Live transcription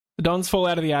The Dons fall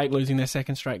out of the 8, losing their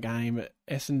second straight game.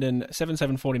 Essendon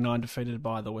 7-7-49 defeated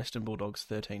by the Western Bulldogs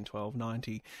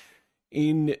 13-12-90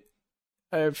 in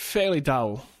a fairly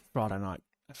dull Friday night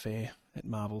affair at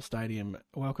Marvel Stadium.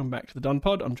 Welcome back to the Don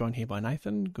Pod. I'm joined here by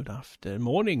Nathan. Good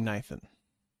afternoon, Nathan.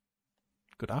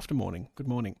 Good afternoon. Good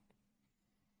morning.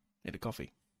 Need a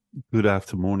coffee. Good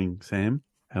afternoon, Sam.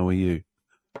 How are you?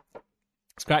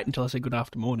 It's great until I say good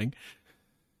afternoon,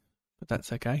 but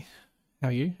that's okay. How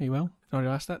are you? Are you well? Did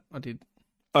I ask that? I did.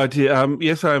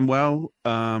 Yes, I am well.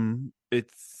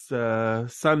 It's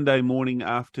Sunday morning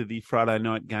after the Friday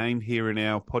night game here in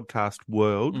our podcast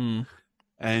world,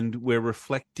 and we're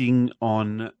reflecting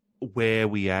on where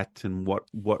we at and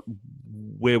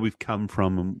where we've come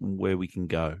from and where we can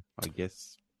go, I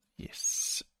guess.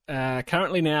 Yes.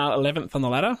 Currently now 11th on the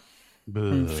ladder,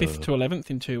 from 5th to 11th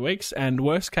in 2 weeks, and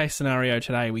worst case scenario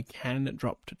today, we can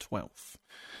drop to 12th.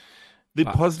 The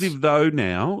positive, though,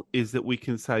 now is that we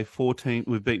can say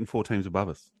we've beaten 4 teams above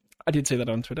us. I did see that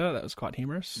on Twitter. That was quite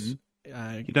humorous.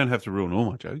 You don't have to ruin all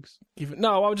my jokes.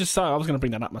 No, I was just saying, I was going to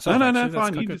bring that up myself. No,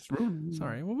 fine. You just ruined.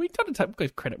 Sorry. Well, we got to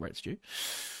give credit where it's due.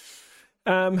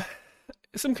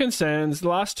 Some concerns. The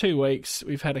last 2 weeks,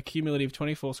 we've had a cumulative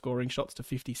 24 scoring shots to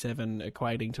 57,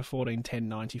 equating to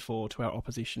 14-10-94 to our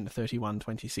opposition,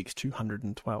 31-26,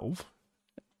 212.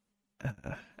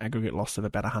 Aggregate loss of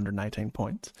about 118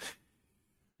 points.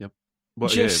 Well,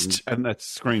 and that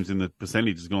screams in the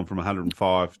percentage has gone from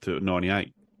 105 to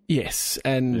 98. Yes,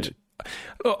 and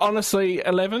honestly,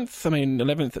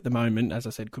 11th at the moment, as I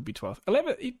said, could be 12th.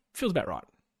 11th, it feels about right.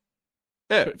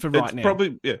 Yeah, for right now.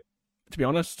 Probably, yeah. To be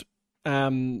honest,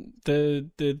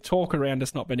 the talk around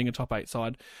us not being a top 8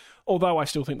 side, although I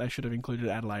still think they should have included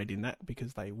Adelaide in that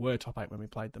because they were top 8 when we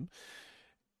played them.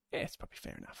 Yeah, it's probably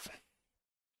fair enough.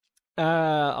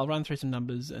 I'll run through some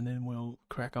numbers and then we'll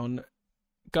crack on.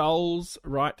 Goals,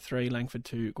 Wright 3, Langford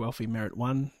 2, Guelphy, Merritt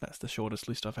 1. That's the shortest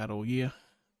list I've had all year.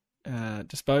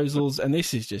 Disposals, and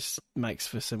this is just makes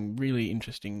for some really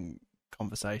interesting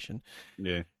conversation.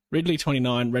 Yeah. Ridley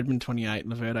 29, Redmond 28,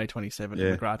 Laverde 27,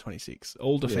 and McGrath 26.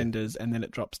 All defenders, and then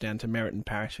it drops down to Merritt and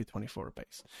Parrish with 24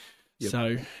 apiece. Yep.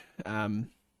 So, and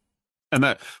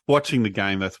that watching the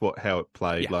game, that's how it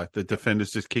played. Yeah. Like the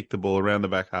defenders just kicked the ball around the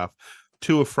back half,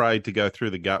 too afraid to go through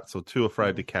the guts, or too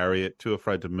afraid to carry it, too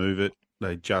afraid to move it.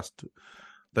 They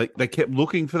kept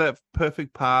looking for that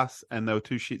perfect pass, and they were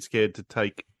too shit scared to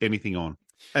take anything on.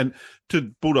 And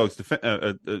to Bulldogs'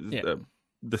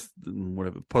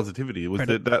 positivity was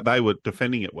that they were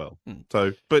defending it well.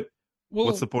 So,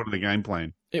 what's the point of the game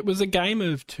plan? It was a game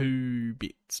of two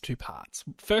parts.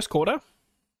 First quarter,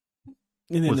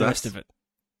 and then the rest of it.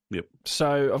 Yep.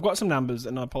 So I've got some numbers,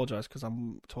 and I apologise because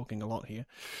I'm talking a lot here.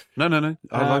 No.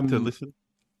 I like to listen.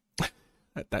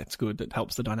 That's good. That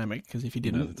helps the dynamic, because if you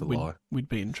didn't, we'd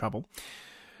be in trouble.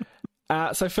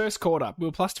 So first quarter, we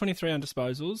were plus 23 on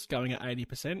disposals, going at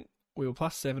 80%. We were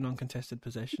plus 7 on contested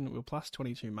possession. We were plus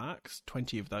 22 marks.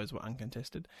 20 of those were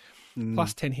uncontested.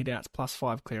 Plus 10 hit-outs, plus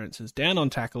 5 clearances. Down on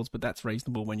tackles, but that's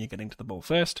reasonable when you're getting to the ball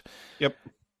first. Yep.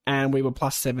 And we were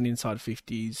plus 7 inside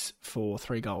 50s for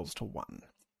 3 goals to 1.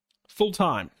 Full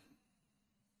time.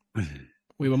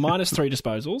 We were minus 3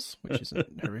 disposals, which is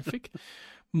horrific.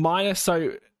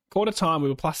 So quarter time we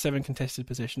were plus 7 contested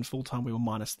possession. Full time we were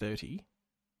minus 30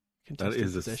 contested possession. That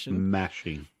is possession. A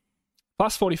smashing.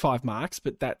 Plus 45 marks,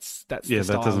 but that's the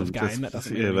style of game. That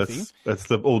doesn't mean anything. That's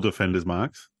the all defenders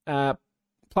marks.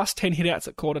 Plus 10 hit-outs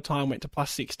at quarter time went to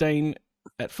plus 16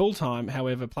 at full time.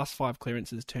 However, plus 5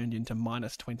 clearances turned into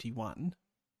minus 21.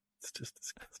 It's just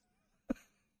disgusting.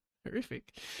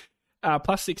 Horrific.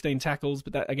 Plus 16 tackles,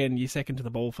 but that again, you're second to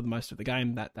the ball for the most of the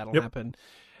game. That'll happen.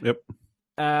 Yep.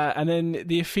 And then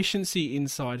the efficiency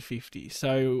inside 50.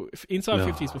 So inside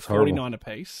 50s were 49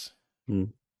 apiece.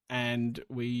 And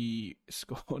we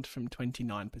scored from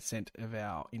 29% of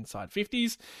our inside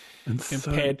 50s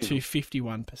compared to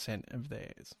 51% of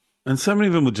theirs. And so many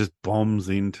of them were just bombs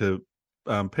into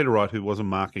Peter Wright, who wasn't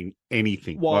marking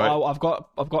anything. Well, right?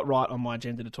 I've got Wright on my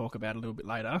agenda to talk about a little bit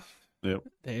later. Yep.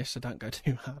 There, so don't go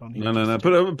too hard on him. No.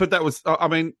 But that was, I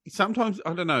mean, sometimes,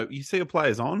 I don't know, you see a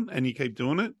player's on and you keep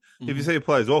doing it. Mm-hmm. If you see a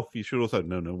player's off, you should also,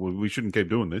 no, we shouldn't keep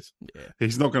doing this. Yeah.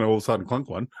 He's not going to all of a sudden clunk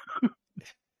one. It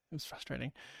was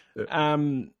frustrating. Yeah.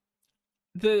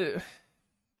 The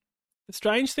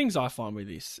strange things I find with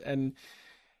this, and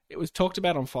it was talked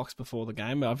about on Fox before the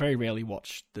game. I very rarely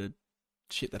watch the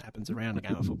shit that happens around a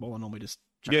game of football. I normally just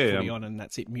chuck the footy on and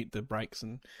that's it, mute the breaks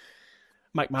and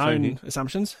make my own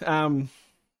assumptions.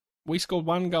 We scored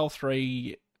 1 goal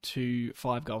 3 to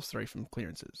 5 goals 3 from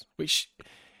clearances, which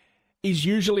is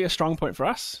usually a strong point for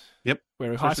us. Yep.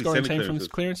 We're a high-scoring team from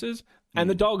clearances. And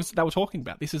the Dogs, they were talking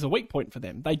about, this is a weak point for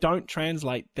them. They don't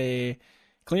translate their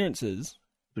clearances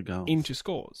into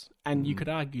scores. And you could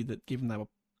argue that given they were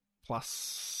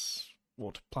plus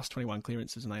 21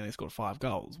 clearances and they only scored 5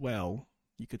 goals, well,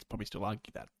 you could probably still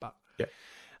argue that. But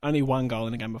only 1 goal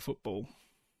in a game of football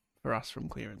for us from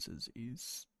clearances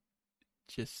is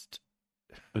just...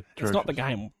 Atrocious. It's not the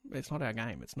game. It's not our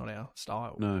game. It's not our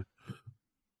style. No.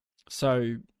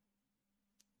 So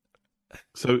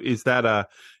is that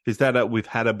we've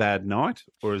had a bad night,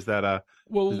 or is that a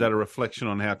reflection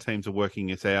on how teams are working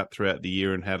us out throughout the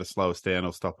year and how to slow us down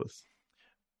or stop us?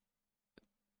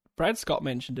 Brad Scott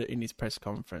mentioned it in his press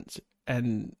conference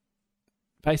and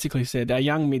basically said our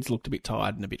young mids looked a bit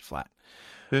tired and a bit flat.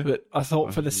 Yeah. But I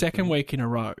thought for the second week in a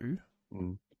row,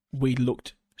 we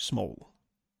looked small.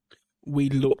 We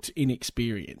looked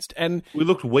inexperienced, and we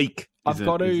looked weak. You've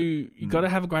got to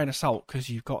have a grain of salt because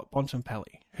you've got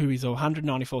Bontempelli, who is a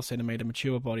 194-centimetre,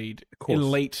 mature-bodied,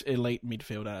 elite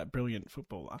midfielder, brilliant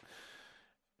footballer.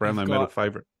 Brownlow medal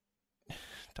favourite.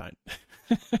 Don't.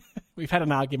 We've had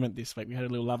an argument this week. We had a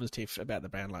little lovers' tiff about the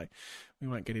Brownlow. We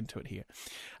won't get into it here.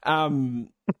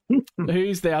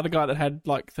 Who's the other guy that had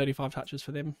like 35 touches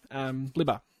for them?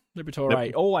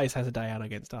 Liberatore always has a day out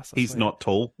against us. He's not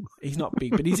tall. He's not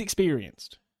big, but he's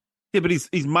experienced. Yeah, but he's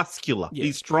muscular. Yeah.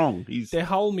 He's strong. Their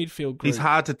whole midfield group. He's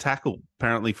hard to tackle,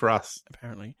 apparently, for us.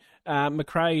 Apparently.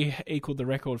 McRae equalled the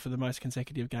record for the most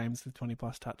consecutive games with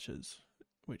 20-plus touches,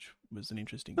 which was an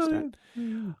interesting stat.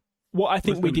 What I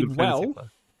think we did well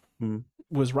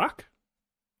was ruck.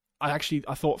 I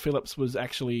thought Phillips was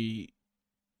actually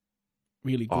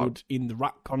really good in the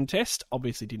ruck contest.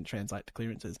 Obviously didn't translate to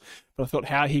clearances, but I thought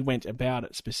how he went about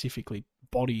it, specifically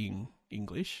bodying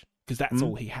English, because that's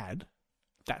all he had.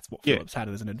 That's what Phillips had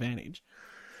as an advantage.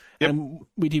 Yep. And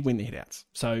we did win the hitouts.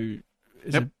 So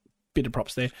there's a bit of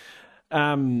props there.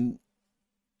 Well,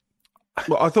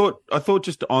 I thought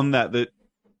just on that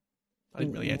I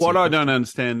didn't really answer what I don't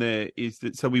understand there is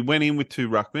that, so we went in with 2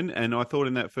 ruckmen, and I thought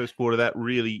in that first quarter that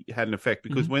really had an effect,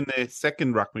 because when their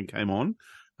second ruckman came on,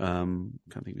 can't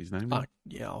think of his name.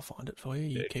 I'll find it for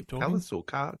you. You keep talking. Callis or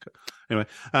Car. Anyway,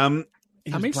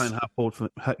 he was playing half forward for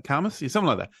Carmus, something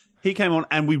like that. He came on,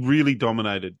 and we really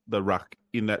dominated the ruck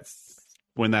in that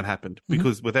when that happened,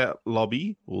 because without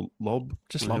Lobby or Lob,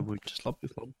 just Lob,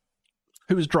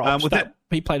 who was dropped.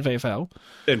 He played VFL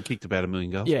and kicked about 1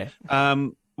 million goals. Yeah.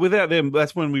 Without them,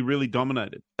 that's when we really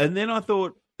dominated. And then I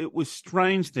thought it was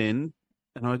strange then,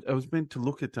 and I was meant to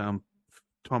look at time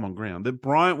on ground, that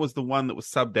Bryant was the one that was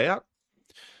subbed out.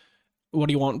 What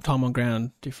do you want time on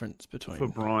ground difference between? For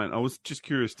Bryant, I was just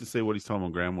curious to see what his time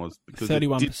on ground was.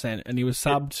 31%, and he was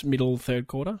subbed middle third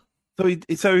quarter.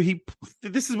 So he.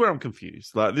 This is where I'm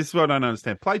confused. Like, this is what I don't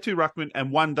understand. Play 2 ruckmen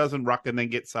and one doesn't ruck and then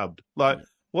get subbed. Like,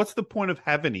 what's the point of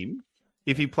having him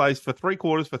if he plays for 3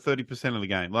 quarters for 30% of the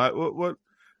game? Like, what?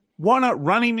 Why not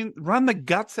run the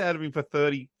guts out of him for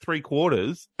 33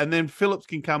 quarters, and then Phillips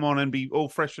can come on and be all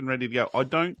fresh and ready to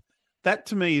go? That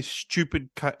to me is stupid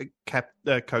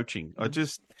coaching.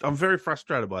 I'm very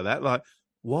frustrated by that. Like,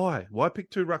 why? Why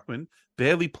pick 2 ruckmen,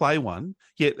 barely play one,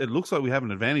 yet it looks like we have an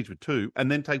advantage with 2,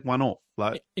 and then take one off?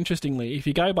 Like, interestingly, if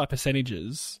you go by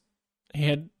percentages, he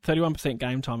had 31%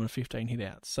 game time and 15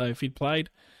 hitouts. So if he'd played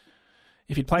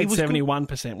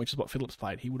 71%, which is what Phillips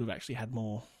played, he would have actually had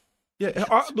more. Yeah,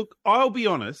 I'll be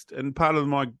honest, and part of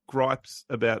my gripes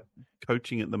about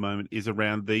coaching at the moment is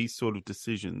around these sort of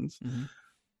decisions.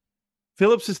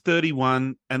 Phillips is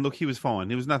 31, and look, he was fine.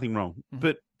 There was nothing wrong.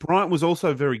 But Bryant was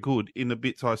also very good in the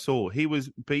bits I saw. He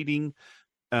was beating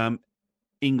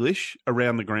English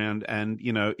around the ground and,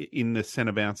 in the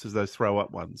centre bounces, those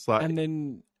throw-up ones. And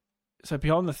then, so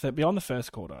beyond the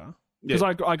first quarter... Because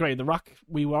I agree, the ruck,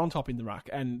 we were on top in the ruck,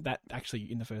 and that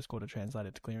actually in the first quarter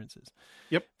translated to clearances.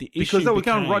 Yep. Because they were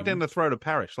going right down the throat of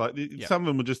Parrish. Like, some of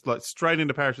them were just like straight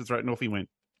into Parrish's throat, and off he went.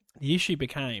 The issue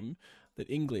became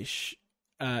that English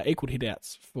equalled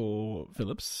hitouts for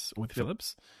Phillips.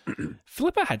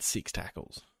 Philippa had 6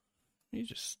 tackles. You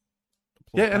just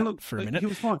and look, for a minute. He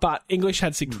was fine. But English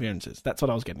had 6 clearances. That's what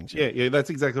I was getting to. Yeah,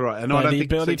 that's exactly right. And I don't the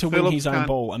think ability to win his own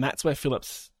ball, and that's where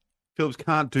Phillips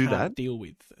can't do that. Deal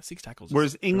with 6 tackles.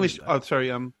 Whereas English, I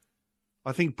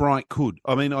think Bryant could.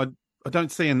 I mean, I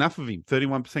don't see enough of him.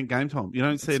 31% game time. You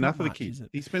don't see enough of the kid.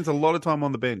 He spends a lot of time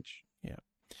on the bench. Yeah,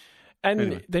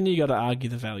 and then you got to argue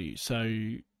the value. So,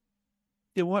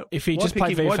 if he just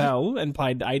played VFL and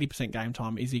played 80% game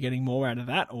time, is he getting more out of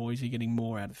that, or is he getting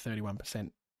more out of 31%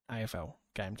 AFL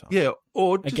game time? Yeah,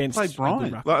 or just play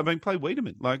Bryant. Play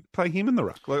Wiedemann. Like, play him in the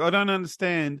ruck. Like, I don't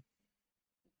understand.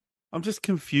 I'm just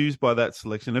confused by that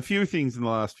selection. A few things in the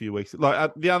last few weeks.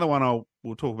 Like, the other one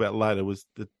we'll talk about later was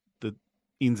the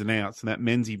ins and outs, and that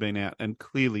Menzies been out, and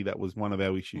clearly that was one of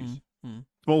our issues. Mm.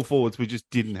 Small forwards, we just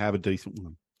didn't have a decent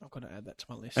one. I've got to add that to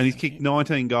my list. And he's kicked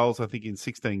 19 goals, I think, in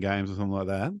 16 games or something like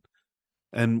that.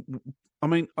 And, I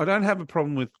mean, I don't have a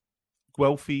problem with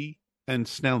Guelphy and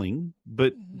Snelling,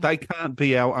 but they can't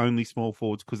be our only small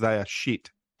forwards because they are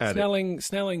shit at it.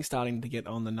 Snelling's starting to get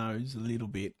on the nose a little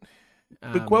bit.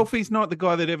 But Guelphy's not the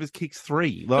guy that ever kicks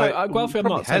three. Like, no, Guelphy I'm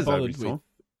not so bothered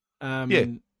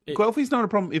with. Guelphy's not a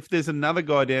problem if there's another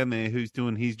guy down there who's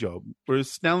doing his job,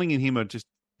 whereas Snelling and him are just...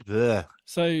 Bleh.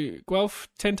 So Guelph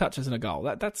 10 touches and a goal.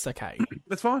 That's okay.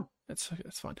 That's fine. That's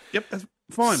fine. Yep, that's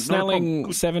fine.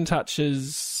 Snelling 7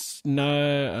 touches.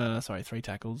 No, 3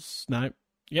 tackles. No.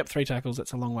 Yep, 3 tackles.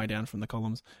 That's a long way down from the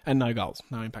columns, and no goals.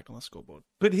 No impact on the scoreboard.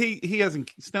 But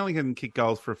Snelling hasn't kicked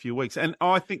goals for a few weeks, and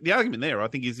I think the argument there,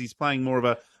 is he's playing more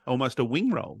of almost a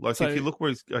wing role. Like so, if you look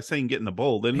where I see him getting the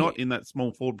ball, they're not in that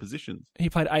small forward positions. He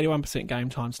played 81% game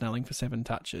time. Snelling for 7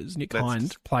 touches. Nick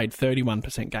Hind played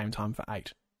 31% game time for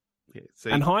 8. Yeah, see,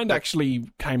 and Hind actually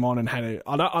came on and had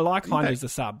I like Hind as the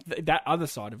sub. That other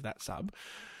side of that sub,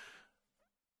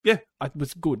 it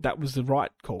was good. That was the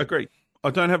right call. Agreed. I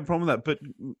don't have a problem with that, but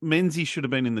Menzies should have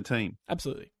been in the team.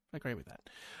 Absolutely. I agree with that.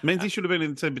 Menzies should have been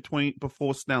in the team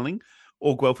before Snelling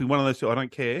or Guelphy, one of those two. I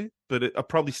don't care, but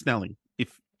probably Snelling,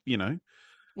 if, you know.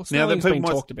 Well, Snelling's been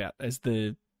talked about as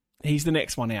he's the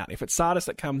next one out. If it's Sardis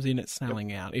that comes in, it's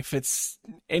Snelling out. If it's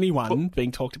anyone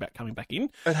being talked about coming back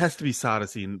in, it has to be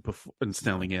Sardis in and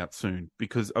Snelling out soon,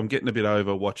 because I'm getting a bit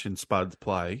over watching Spuds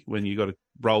play when you got a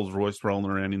Rolls Royce rolling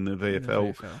around in the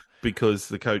VFL. Because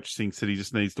the coach thinks that he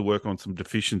just needs to work on some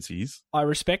deficiencies. I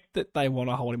respect that they want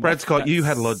to hold him. Brad Scott, you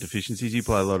had a lot of deficiencies. You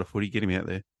play a lot of footy. Get him out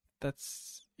there.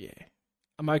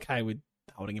 I'm okay with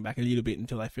holding him back a little bit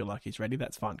until they feel like he's ready.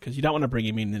 That's fine, because you don't want to bring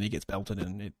him in and he gets belted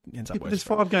and it ends up worse. There's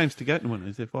 5 games to go.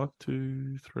 Is there 5,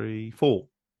 2, 3, 4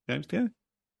 games to go?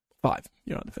 5.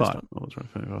 You're on the first 5. time. Oh, that's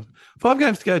right. 5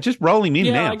 games to go. Just roll him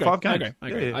in now. I agree. 5 games. I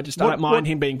agree. I just don't mind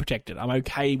him being protected. I'm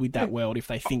okay with that world if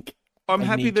they think... I'm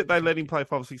happy that they let him play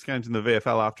 5 or 6 games in the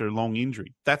VFL after a long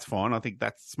injury. That's fine. I think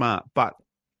that's smart. But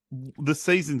the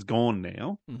season's gone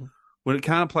now. Mm-hmm. When it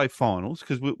can't play finals,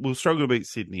 because we'll struggle to beat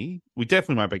Sydney. We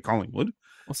definitely won't beat Collingwood.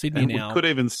 Well, Sydney now... We could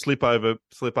even slip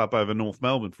up over North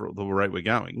Melbourne for the rate we're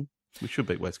going. We should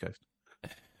beat West Coast.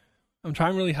 I'm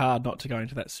trying really hard not to go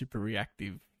into that super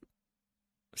reactive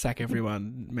sack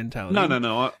everyone mentality.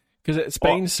 No. Because it's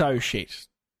been so shit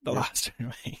the last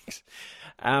 2 weeks.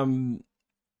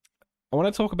 I want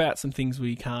to talk about some things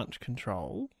we can't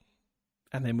control,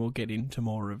 and then we'll get into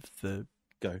more of the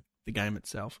game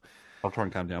itself. I'll try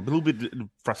and calm down. I'm a little bit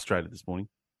frustrated this morning.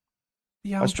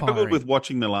 I struggled with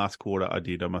watching the last quarter. I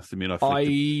must admit.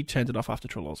 I turned it off after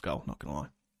Trelaw's goal, not going to lie.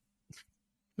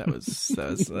 That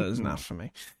was enough for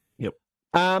me. Yep.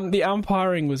 The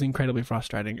umpiring was incredibly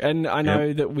frustrating, and I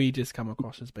know that we just come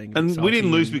across as being... And we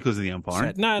didn't lose because of the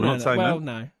umpiring.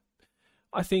 No.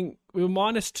 I think we were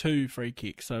 -2 free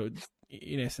kicks, so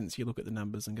in essence you look at the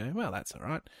numbers and go, well, that's all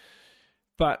right.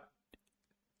 But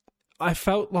I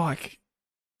felt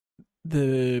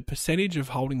the percentage of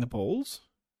holding the balls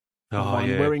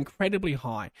were incredibly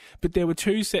high. But there were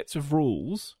 2 sets of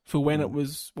rules for when it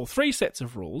was... Well, 3 sets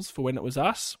of rules for when it was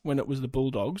us, when it was the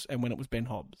Bulldogs, and when it was Ben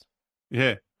Hobbs.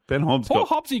 Yeah, Ben Hobbs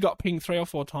Hobbsy got pinged 3 or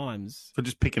 4 times. For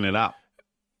just picking it up.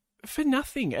 For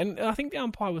nothing. And I think the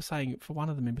umpire was saying, for one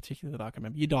of them in particular that I can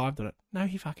remember, you dived on it. No,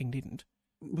 he fucking didn't.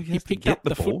 Well, he picked up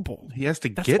the football. He has to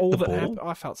get the ball.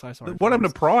 I felt so sorry. What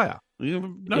happened to Pryor?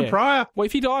 Pryor. Well,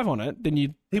 if you dive on it, then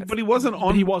you... But he wasn't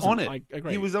on it. I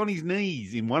agree. He was on his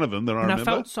knees in one of them that I remember. I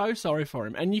felt so sorry for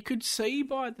him. And you could see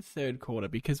by the third quarter,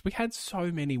 because we had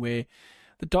so many where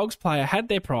the Dogs player had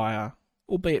their Pryor,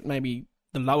 albeit maybe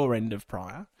the lower end of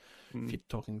Pryor, if you're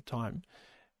talking time,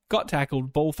 got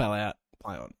tackled, ball fell out,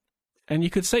 play on. And you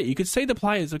could see the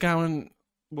players are going...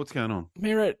 What's going on?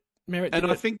 Merritt did and it,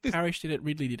 I think Parrish did it,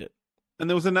 Ridley did it. And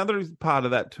there was another part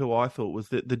of that too, I thought, was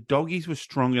that the doggies were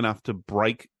strong enough to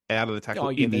break out of the tackle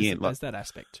in the end. There's that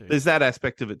aspect too. There's that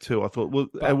aspect of it too, I thought. Well,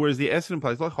 whereas the Essendon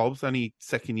players, like Hobbs, only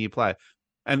second-year player,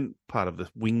 and part of the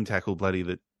wing tackle bloody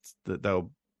that they were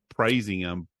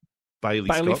praising Bailey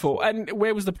Scott for. And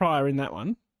where was the Pryor in that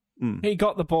one? He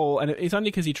got the ball, and it's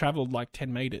only because he travelled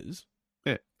 10 metres.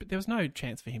 Yeah. But there was no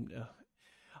chance for him to...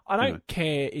 I don't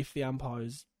care if the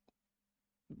umpires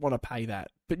want to pay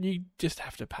that, but you just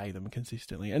have to pay them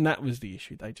consistently. And that was the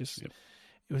issue. It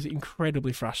was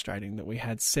incredibly frustrating that we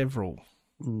had several.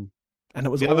 And it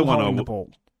was all holding the ball.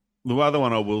 The other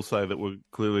one I will say that were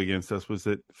clearly against us was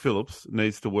that Phillips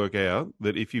needs to work out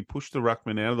that if you push the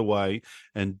ruckman out of the way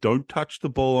and don't touch the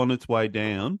ball on its way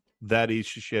down, that is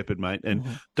Shepherd, mate. And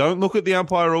don't look at the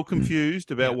umpire all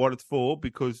confused about what it's for,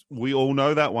 because we all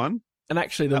know that one. And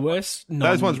actually, the worst...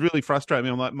 Those ones really frustrate me.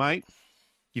 I'm like, mate,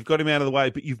 you've got him out of the way,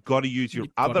 but you've got to use your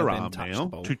other arm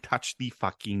now to touch the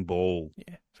fucking ball.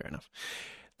 Yeah, fair enough.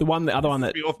 The other one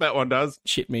that off that one does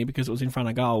shit me because it was in front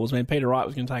of goal was when Peter Wright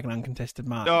was going to take an uncontested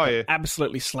mark. Oh, yeah.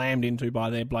 Absolutely slammed into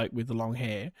by their bloke with the long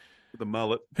hair. With the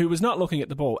mullet. Who was not looking at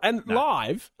the ball. And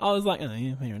live, I was like, oh,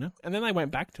 yeah, fair enough. And then they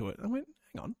went back to it. I went,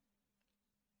 hang on.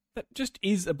 That just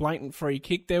is a blatant free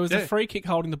kick. There was a free kick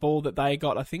holding the ball that they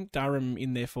got, I think, Durham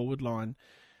in their forward line,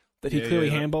 that he clearly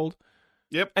handballed.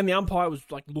 Yep. And the umpire was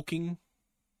like looking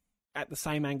at the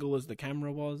same angle as the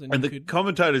camera was. And the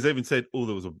commentators even said, oh,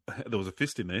 there was a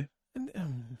fist in there.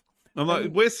 And, I'm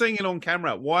like, we're seeing it on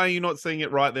camera. Why are you not seeing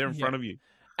it right there in front of you?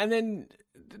 And then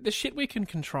the shit we can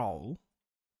control,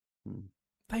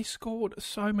 they scored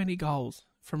so many goals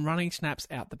from running snaps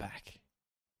out the back.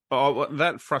 Oh,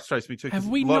 that frustrates me too. Have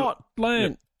we not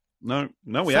learned? No,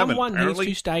 we haven't. Someone needs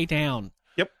to stay down.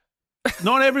 Yep.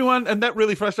 Not everyone, and that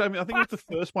really frustrated me. I think it was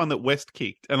the first one that West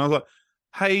kicked, and I was like,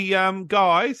 hey,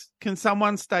 guys, can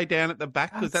someone stay down at the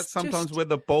back? Because that's sometimes where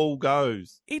the ball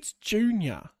goes. It's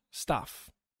junior stuff.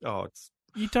 Oh,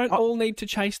 you don't all need to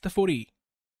chase the footy.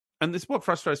 And this is what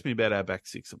frustrates me about our back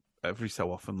six every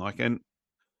so often. And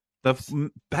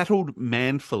they've battled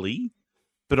manfully,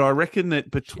 but I reckon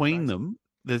that between them,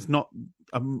 there's not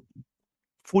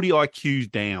footy IQ's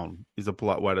down is a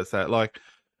polite way to say it.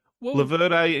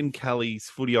 Laverde and Kelly's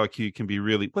footy IQ can be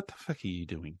really, what the fuck are you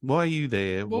doing? Why are you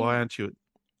there? Why aren't you?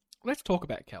 Let's talk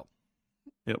about Kel.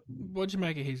 Yep. What'd you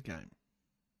make of his game?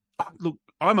 Look,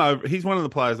 I'm over. He's one of the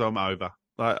players I'm over.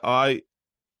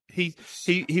 He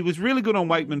was really good on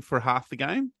Wakeman for half the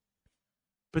game,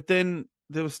 but then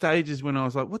there were stages when I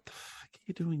was like, what the fuck are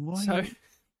you doing? Why?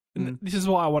 This is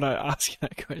why I want to ask you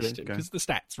that question, because the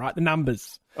stats, right? The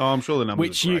numbers. Oh, I'm sure the numbers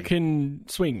which you can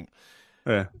swing.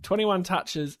 Yeah. 21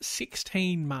 touches,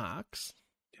 16 marks.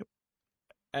 Yep.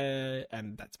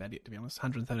 And that's about it, to be honest.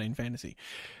 113 fantasy.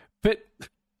 But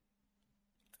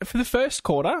for the first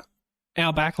quarter,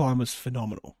 our backline was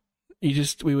phenomenal.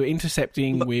 We were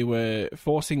intercepting, we were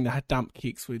forcing the dump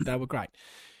kicks. They were great.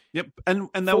 Yep, and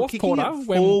they were kicking it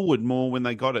forward more when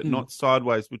they got it, not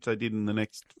sideways, which they did in the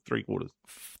next three quarters.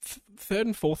 Third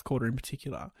and fourth quarter in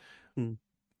particular,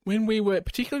 when we were,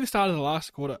 particularly the start of the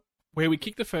last quarter, where we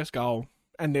kicked the first goal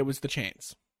and there was the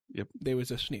chance. Yep. There was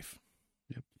a sniff.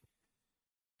 Yep.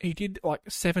 He did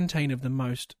 17 of the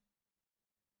most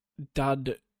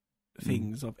dud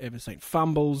things I've ever seen.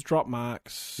 Fumbles, drop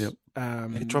marks. Yep.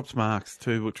 It drops marks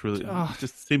too, which really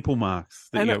just simple marks.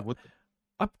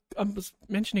 I was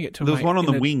mentioning it to a there mate. Was one on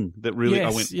the wing that really I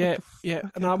went. Yeah.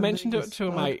 And I mentioned it to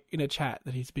a mate in a chat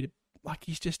that he's a bit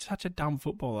he's just such a dumb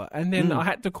footballer. And then I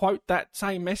had to quote that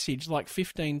same message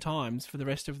 15 times for the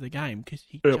rest of the game because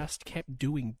he just kept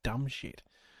doing dumb shit.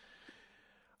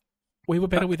 We were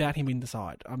better without him in the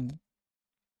side.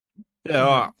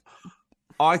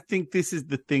 I think this is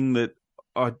the thing that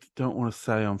I don't want to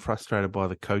say I'm frustrated by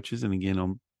the coaches. And again,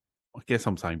 I guess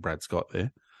I'm saying Brad Scott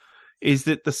there. Is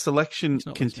that the selection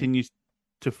continues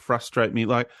to frustrate me?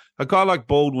 Like a guy like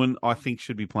Baldwin, I think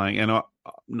should be playing. And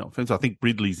no offense, I think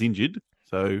Ridley's injured.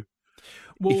 So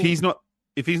if he's not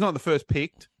the first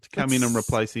picked to come in and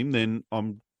replace him, then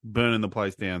I'm burning the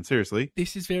place down. Seriously,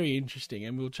 this is very interesting,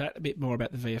 and we'll chat a bit more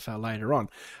about the VFL later on.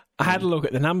 I had a look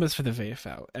at the numbers for the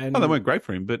VFL, and they weren't great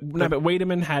for him. But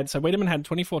Wiedemann had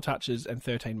 24 touches and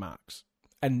 13 marks,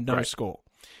 and no score.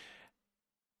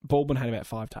 Baldwin had about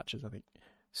 5 touches, I think.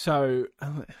 So,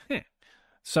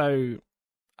 So,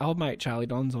 old mate Charlie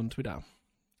Dons on Twitter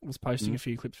was posting a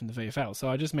few clips from the VFL. So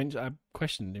I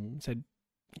questioned him and said,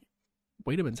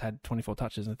 Wiedemann's had 24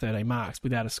 touches and 13 marks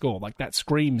without a score. That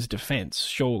screams defence,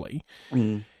 surely.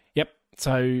 Yep.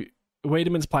 So,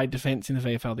 Wiedemann's played defence in the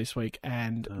VFL this week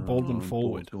and Baldwin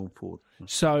forward.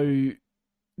 So,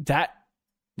 that,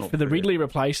 for the Ridley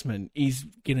replacement, is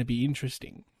going to be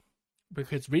interesting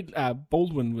because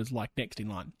Baldwin was next in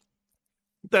line.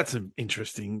 That's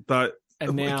interesting, but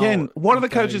and now, again, what are the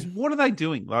coaches? What are they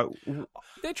doing?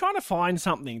 They're trying to find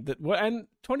something and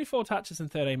 24 touches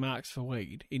and 13 marks for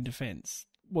Weed in defence.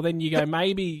 Well, then you go,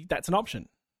 maybe that's an option.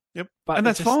 Yep, and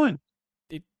that's fine.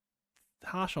 It's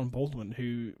harsh on Baldwin,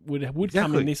 who would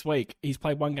come in this week. He's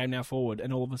played one game now forward,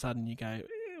 and all of a sudden you go,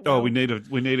 we need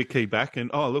a key back,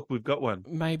 and look, we've got one.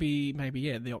 Maybe,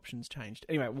 the options changed.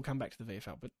 Anyway, we'll come back to the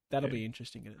VFL, but that'll be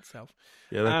interesting in itself.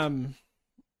 Yeah.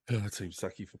 That seems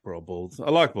sucky for poor old Balds. I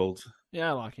like Balds.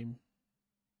 Yeah, I like him.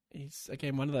 He's,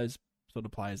 again, one of those sort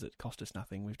of players that cost us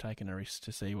nothing. We've taken a risk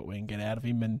to see what we can get out of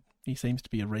him, and he seems to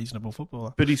be a reasonable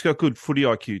footballer. But he's got good footy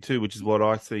IQ too, which is what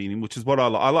I see in him, which is what I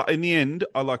like. In the end,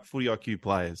 I like footy IQ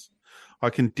players. I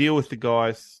can deal with the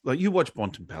guys. Like, you watch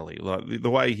Bontempelli, like the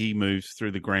way he moves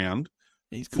through the ground.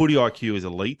 He's good. Footy IQ is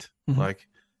elite. Mhm. Like,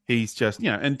 he's just,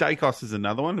 and Dacos is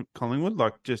another one of Collingwood,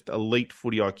 like just elite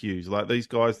footy IQs. Like these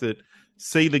guys that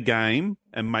see the game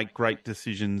and make great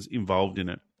decisions involved in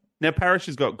it. Now, Parrish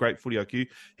has got great footy IQ.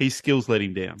 His skills let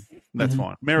him down. That's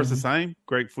fine. Merritt's the same.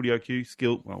 Great footy IQ.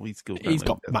 Skill. Well, his skills. He's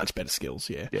got much better skills,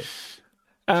 yeah.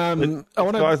 I want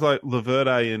guys like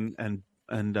Laverde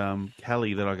and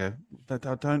Kelly that I go,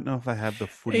 I don't know if they have the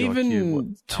footy IQ.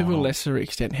 Even to a lesser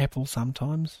extent, Heppel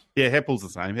sometimes. Yeah, Heppel's the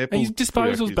same. His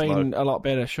disposal's been a lot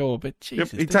better, sure, but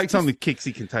Jesus. He takes on the kicks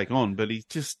he can take on, but he's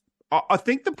just... I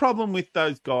think the problem with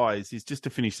those guys is, just to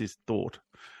finish this thought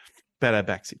about our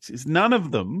back six, is none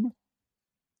of them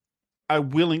are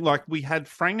willing. Like, we had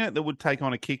Franger that would take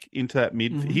on a kick into that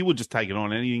mid. Mm-hmm. He would just take it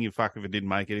on. Anything you fuck if it didn't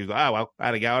make it. He was like, oh, well, I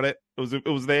had a go at it. It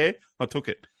was there. I took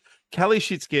it. Kelly's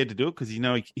shit scared to do it because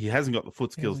he hasn't got the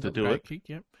foot skills to do it. Kick,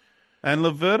 yep. And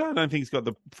Laverde, I don't think he's got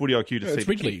the footy IQ to see it's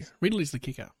Ridley. Ridley's the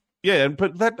kicker. Yeah,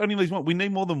 but that only leaves one. We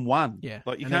need more than one. Yeah.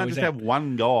 Like, you can't just have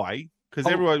one guy because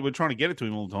everyone, we're trying to get it to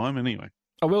him all the time anyway.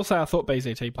 I will say I thought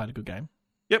BZT played a good game.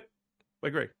 Yep, I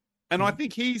agree. And I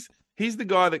think he's the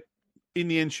guy that, in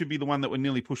the end, should be the one that we're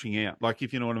nearly pushing out. Like,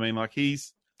 if you know what I mean. Like, he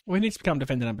needs to become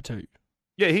defender number 2.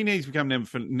 Yeah, he needs to become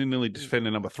nearly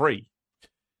defender number 3.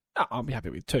 Oh, I'll be happy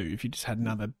with 2 if you just had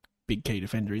another big key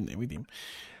defender in there with him.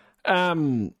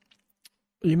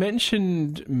 You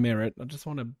mentioned Merritt. I just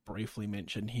want to briefly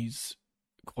mention his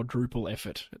quadruple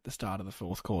effort at the start of the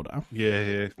fourth quarter.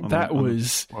 Yeah. That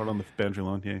was right on the boundary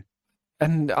line, yeah.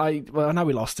 And I know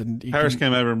we lost. And Harris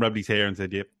came over and rubbed his hair and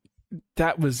said, yep.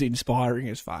 That was inspiring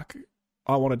as fuck.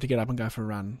 I wanted to get up and go for a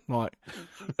run. Like,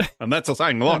 and that's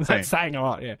saying a lot. That's saying a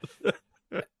lot, yeah.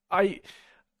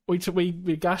 We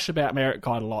gush about Merritt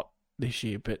quite a lot this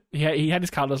year, but he had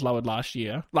his colours lowered last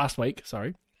week.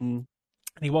 Sorry. Mm.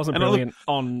 He wasn't brilliant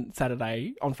on Friday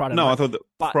night. No, I thought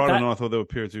Friday night, I thought there were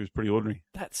periods he was pretty ordinary.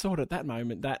 That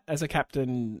moment, that as a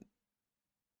captain,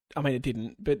 I mean, it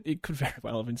didn't, but it could very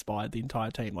well have inspired the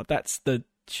entire team. Like, that's the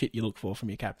shit you look for from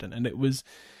your captain, and it was.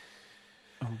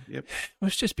 Oh, yep. It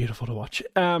was just beautiful to watch.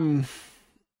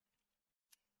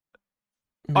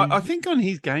 I think on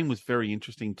his game was very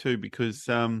interesting too, because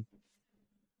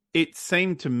it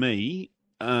seemed to me,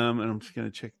 and I'm just going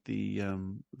to check the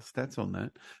stats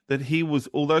on that he was,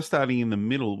 although starting in the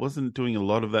middle, wasn't doing a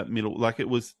lot of that middle. Like, it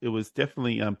was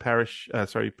definitely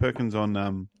Perkins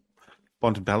on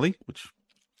Bontempelli, which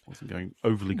wasn't going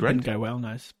overly great. Didn't go well,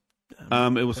 no.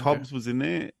 It was Hobbs was in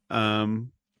there. So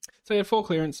he had 4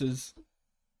 clearances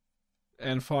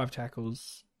and 5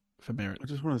 tackles for Merritt. I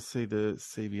just want to see the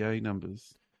CBA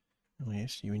numbers. Oh,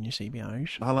 yes, you and your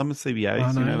CBAs. I love my CBAs.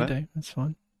 I know you know you that? do. That's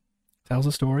fine. Tells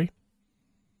a story.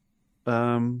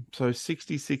 So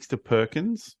 66 to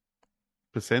Perkins,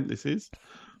 this is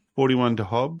 41 to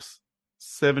Hobbs,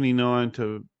 79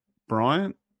 to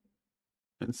Bryant,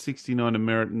 and 69 to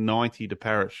Merritt, 90 to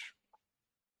Parrish.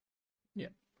 Yeah.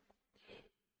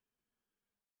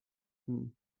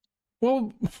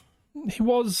 Well,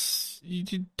 you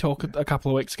did talk a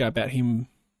couple of weeks ago about him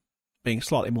being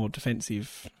slightly more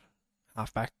defensive,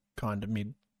 halfback kind of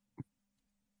mid.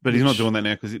 But he's not doing that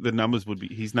now because the numbers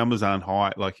his numbers aren't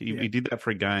high. Like, he did that for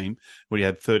a game where he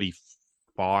had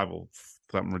 35 or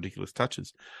something ridiculous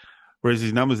touches. Whereas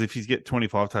his numbers, if he's get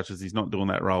 25 touches, he's not doing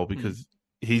that role because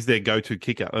he's their go-to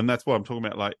kicker. And that's what I'm talking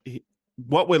about. Like,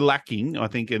 what we're lacking, I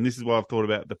think, and this is why I've thought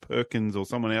about the Perkins or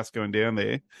someone else going down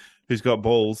there who's got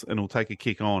balls and will take a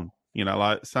kick on. You know,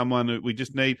 like someone who we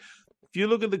just need. If you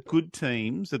look at the good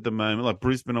teams at the moment, like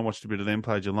Brisbane, I watched a bit of them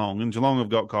play Geelong, and Geelong have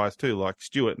got guys too, like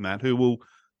Stewart and that, who will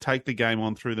take the game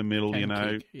on through the middle, you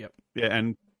know. Yep. Yeah,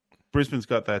 and Brisbane's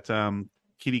got that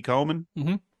Kitty Coleman,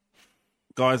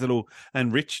 guys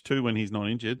and Rich too when he's not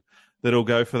injured, that'll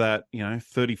go for that,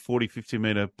 30, 40,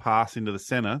 50-metre pass into the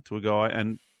centre to a guy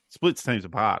and splits teams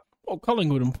apart. Well,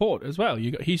 Collingwood and Port as well.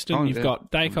 You've got Houston, you've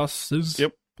got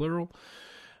Dacos, plural.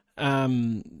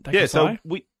 So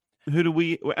who do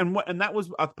we, and that was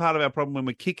a part of our problem when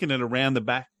we're kicking it around the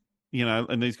back,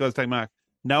 and these guys take mark.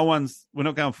 We're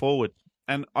not going forward.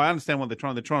 And I understand what they're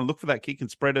trying. They're trying to look for that kick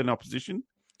and spread it in opposition.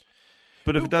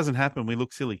 But if it doesn't happen, we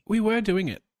look silly. We were doing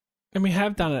it. And we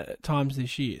have done it at times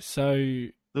this year. So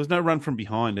there was no run from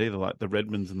behind either, like the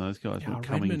Redmonds and those guys were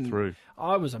coming through.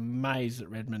 I was amazed that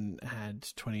Redmond had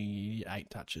 28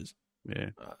 touches.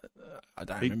 Yeah. I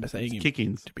don't remember seeing him.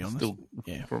 Kick-ins, to be honest. Still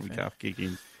probably tough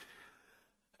kick-ins.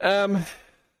 On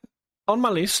my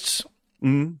list,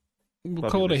 We'll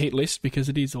call it a hit list because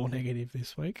it is all negative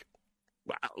this week.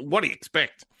 Well, what do you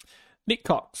expect? Nick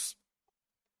Cox.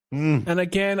 And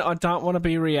again, I don't want to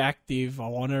be reactive. I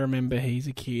want to remember he's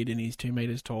a kid and he's 2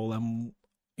 meters tall. And,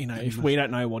 if we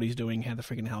don't know what he's doing, how the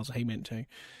friggin' hell's he meant to?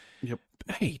 Yep.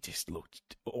 He just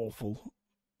looked awful,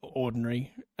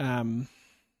 ordinary.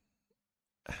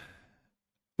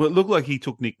 Well, it looked like he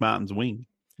took Nick Martin's wing.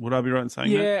 Would I be right in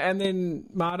saying that? Yeah, and then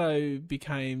Marto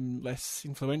became less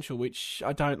influential, which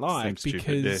I don't like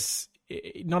because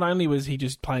not only was he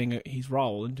just playing his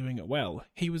role and doing it well,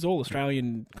 he was all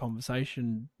Australian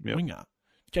conversation winger,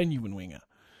 genuine winger.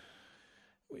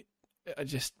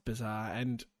 Just bizarre.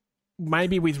 And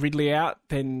maybe with Ridley out,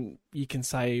 then you can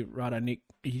say, righto, Nick,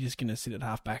 you're just going to sit at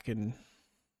halfback and...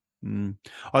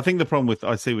 I think the problem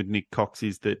I see with Nick Cox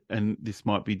is that, and this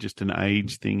might be just an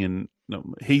age thing, and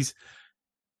he's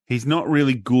not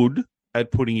really good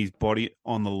at putting his body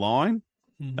on the line.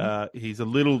 Mm-hmm. He's a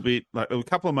little bit like a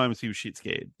couple of moments he was shit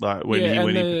scared. Like when he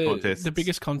went into contests. The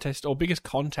biggest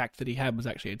contact that he had was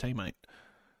actually a teammate.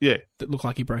 Yeah, that looked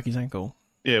like he broke his ankle.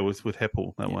 Yeah, it was with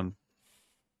Heppel, that one.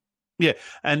 Yeah,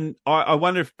 and I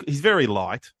wonder if he's very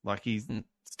light. Like he's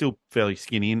still fairly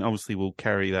skinny, and obviously will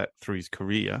carry that through his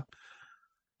career.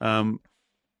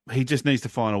 He just needs to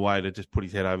find a way to just put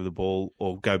his head over the ball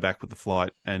or go back with the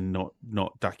flight and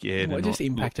not duck your head. Well, and just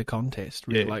impact a contest.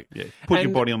 Really. Put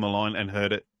your body on the line and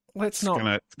hurt it. It's going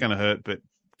to hurt, but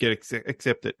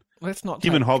accept it. Let's not.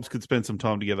 Him and Hobbs could spend some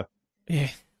time together. Yeah,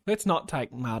 let's not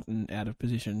take Martin out of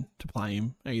position to play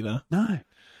him either. No, I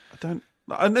don't.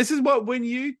 And this is what when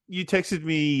you texted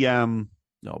me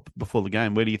before the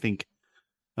game. Where do you think?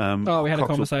 We had a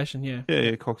conversation.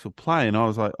 Yeah, Cox will play, and I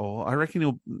was like, I reckon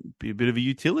he'll be a bit of a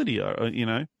utility,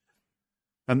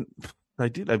 And they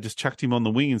did. They've just chucked him on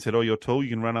the wing and said, you're tall, you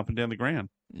can run up and down the ground.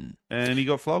 And he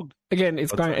got flogged. Again,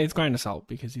 it's grain of salt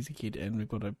because he's a kid and we've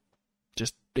got to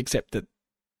just accept that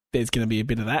there's going to be a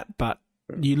bit of that. But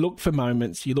you look for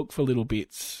moments, you look for little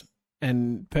bits,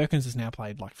 and Perkins has now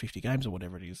played like 50 games or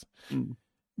whatever it is.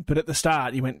 But at the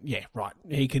start, you went, yeah, right,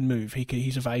 he can move,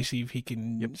 he's evasive, he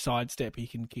can sidestep, he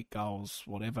can kick goals,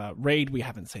 whatever. Reid, we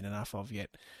haven't seen enough of yet.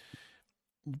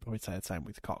 You'd probably say the same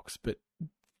with Cox, but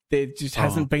there just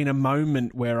hasn't been a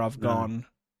moment where I've gone,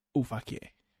 oh, fuck yeah.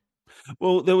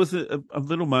 Well, there was a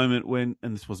little moment when,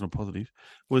 and this wasn't a positive,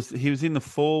 he was in the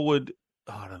forward,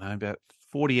 I don't know, about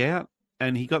 40 out,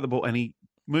 and he got the ball, and he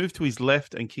moved to his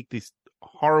left and kicked this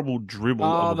horrible dribble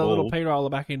of the ball. Little P-roller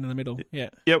back into the middle, yeah.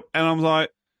 Yep, and I'm like,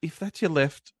 if that's your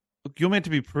left, you're meant to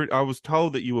be I was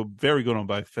told that you were very good on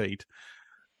both feet.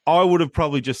 I would have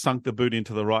probably just sunk the boot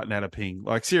into the right and had a ping.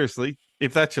 Like, seriously,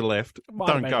 if that's your left,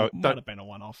 don't go. Might have been a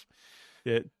one-off.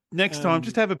 Yeah. Next time,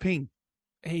 just have a ping.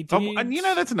 He did. And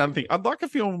that's another thing. I'd like a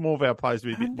few more of our players to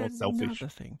be a bit more selfish. Another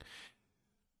thing.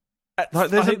 I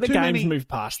think the game's moved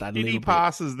past that a little bit.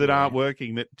 Passes that aren't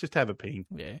working, that just have a ping.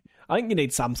 Yeah. I think you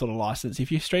need some sort of license.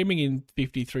 If you're streaming in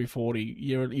 50 through 40,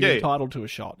 you're entitled to a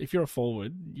shot. If you're a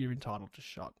forward, you're entitled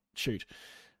to shoot.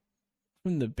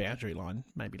 From the boundary line,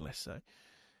 maybe less so.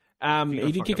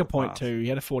 He did kick a point too. He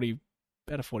had a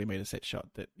 40-metre set shot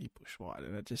that he pushed wide,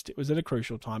 and it was at a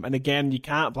crucial time. And again, you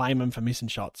can't blame him for missing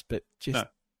shots, but just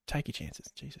take your chances.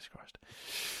 Jesus Christ.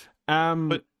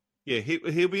 But yeah,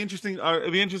 he'll be interesting.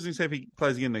 It'll be interesting to see if he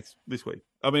plays again this week.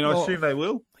 I mean, I assume they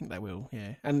will. I think they will,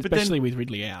 yeah. And especially with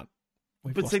Ridley out.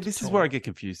 But see, this is where I get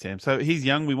confused, Sam. So he's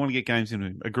young. We want to get games into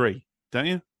him. Agree, don't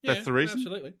you? Yeah, that's the reason?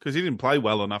 Absolutely. Because he didn't play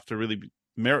well enough to really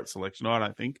merit selection, I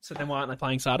don't think. So then why aren't they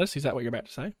playing Sardis? Is that what you're about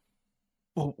to say?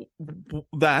 Well,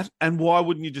 that, and why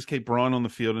wouldn't you just keep Brian on the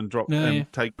field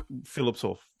and take Phillips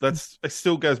off? It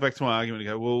still goes back to my argument to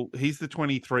go, well, he's the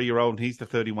 23-year-old and he's the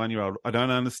 31-year-old. I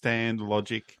don't understand the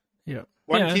logic. Yeah.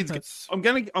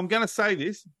 I'm gonna say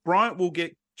this. Bryant will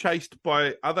get chased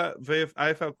by other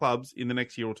AFL clubs in the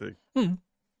next year or two.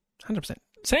 100%.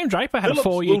 Sam Draper had a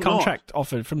 4-year contract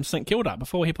offered from St Kilda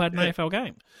before he played an AFL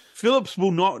game. Phillips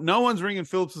will not. No one's ringing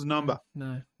Phillips's number.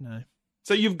 No.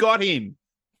 So you've got him.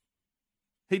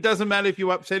 He doesn't matter if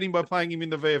you upset him by playing him in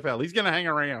the VFL. He's going to hang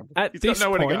around. He's got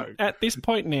nowhere to go. At this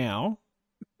point now,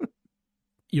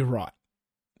 you're right.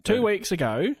 2 weeks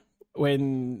ago,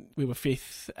 when we were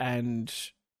 5th and,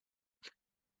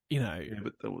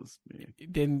 but that was... Yeah.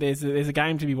 Then there's a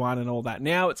game to be won and all that.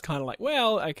 Now it's kind of like,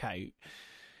 well, okay.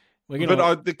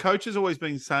 The coach has always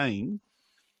been saying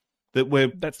that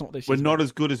we're not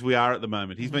as good as we are at the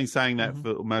moment. He's been saying that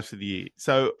for most of the year.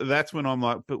 So that's when I'm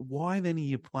like, but why then are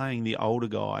you playing the older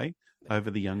guy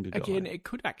over the younger guy? Again, it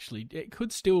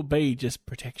could still be just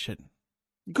protection.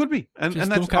 It could be. And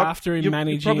that's look after him,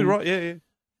 managing. You're probably right, yeah.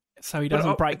 So he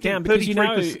doesn't break down because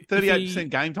 38%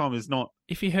 game time is not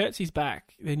if he hurts his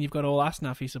back, then you've got all us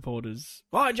Nuffy supporters.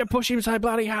 Why'd you push him so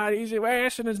bloody hard?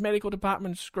 Essendon's medical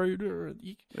department screwed.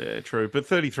 Yeah, true. But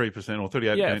 33% or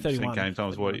 38% game time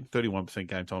is what 31%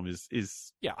 game time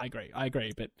is. Yeah, I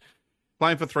agree. But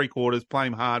playing for 3 quarters, play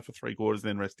him hard for 3 quarters,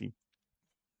 then rest him.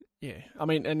 Yeah, I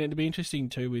mean, and it'd be interesting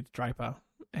too with Draper,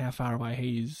 how far away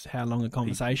he is, how long a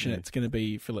conversation it's going to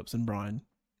be Phillips and Bryan.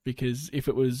 Because if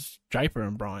it was Draper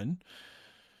and Bryan,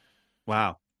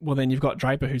 wow. Well, then you've got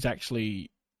Draper, who's actually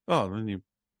then you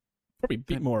probably a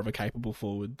bit more of a capable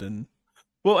forward than.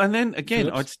 Well, and then again,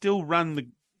 Phillips. I'd still run the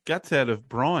guts out of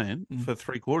Bryan for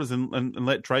 3 quarters and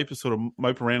let Draper sort of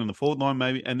mope around in the forward line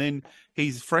maybe, and then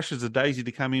he's fresh as a daisy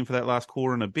to come in for that last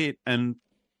quarter and a bit and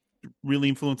really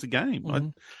influence the game. Mm-hmm.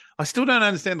 I still don't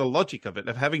understand the logic of it,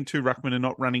 of having 2 ruckmen and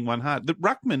not running one hard. The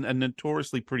ruckmen are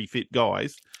notoriously pretty fit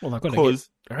guys. Well, they've got to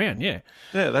get around, yeah.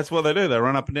 Yeah, that's what they do. They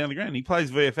run up and down the ground. He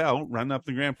plays VFL, run up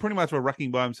the ground, pretty much while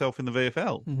rucking by himself in the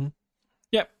VFL. Mm-hmm.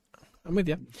 Yep, I'm with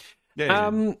you.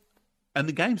 Yeah. And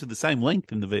the games are the same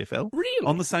length in the VFL. Really?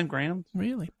 On the same ground.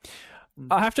 Really?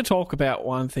 I have to talk about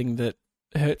one thing that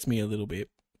hurts me a little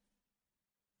bit.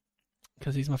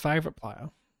 Because he's my favourite player.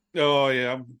 Oh,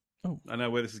 yeah. I know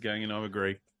where this is going, and I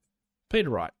agree. Peter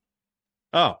Wright.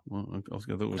 Oh, well, I was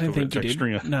going to talk about Jake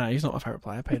Stringer. No, he's not my favourite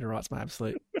player. Peter Wright's my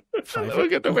absolute favourite. We're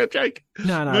going to talk about Jake.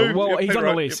 No. Well, he's on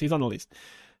the list. He's on the list.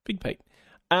 Big Pete.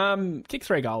 Kicked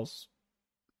 3 goals,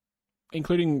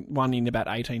 including one in about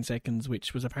 18 seconds,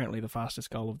 which was apparently the fastest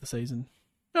goal of the season.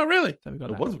 Oh, really? So we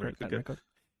got it was a very good record.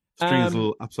 Stringer's a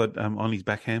little upside on his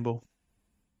back handball.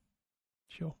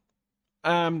 Sure.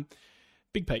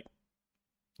 Big Pete.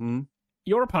 Hmm?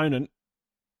 Your opponent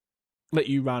let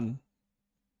you run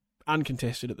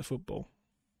uncontested at the football.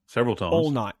 Several times.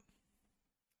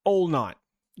 All night.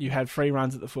 You had free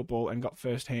runs at the football and got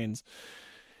first hands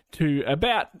to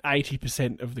about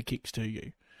 80% of the kicks to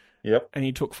you. Yep. And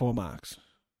you took 4 marks.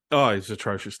 Oh, it's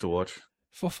atrocious to watch.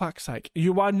 For fuck's sake.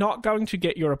 You are not going to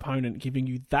get your opponent giving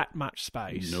you that much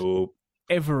space. Nope.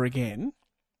 Ever again.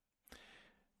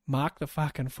 Mark the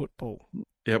fucking football.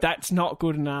 Yep. That's not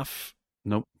good enough.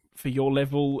 Nope. For your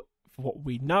level, for what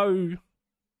we know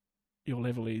your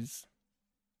level is.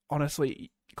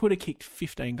 Honestly, you could have kicked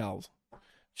 15 goals.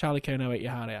 Charlie Curnow, eat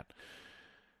your heart out.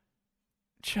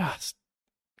 Just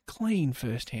clean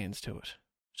first hands to it.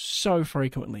 So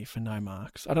frequently for no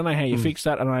marks. I don't know how you fix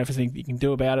that. I don't know if there's anything you can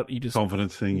do about it. You just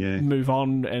confidence thing, yeah. Move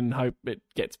on and hope it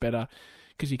gets better.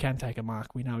 Because you can take a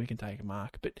mark. We know we can take a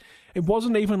mark. But it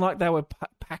wasn't even like they were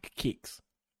pack kicks.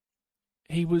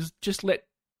 He was just let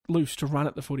loose to run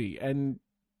at the footy. And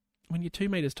when you're 2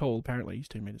 metres tall, apparently he's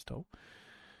 2 metres tall.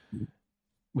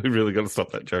 We really got to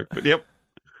stop that joke. But yep.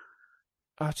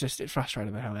 It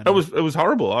frustrated the hell out of me. It was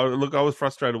horrible. I was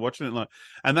frustrated watching it.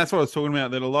 And that's what I was talking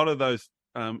about, that a lot of those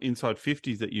inside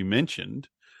 50s that you mentioned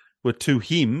were to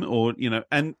him, or,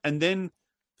 and then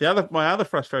my other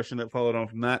frustration that followed on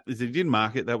from that is that he didn't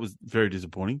mark it. That was very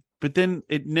disappointing. But then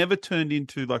it never turned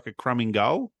into like a crumbing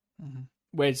goal. Mm-hmm.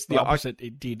 Whereas the opposite,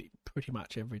 it did pretty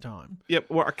much every time. Yep.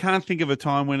 Well, I can't think of a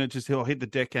time when it just hit the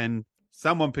deck and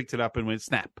someone picked it up and went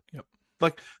snap. Yep.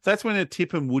 Like, that's when a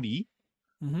Tip and Woody,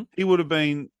 he would have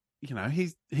been,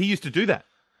 he used to do that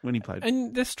when he played.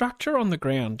 And the structure on the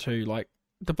ground too, like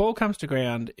the ball comes to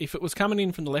ground. If it was coming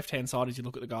in from the left-hand side as you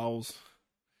look at the goals,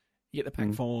 you get the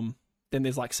pack form, then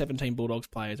there's like 17 Bulldogs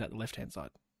players at the left-hand side.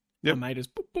 Yep. And they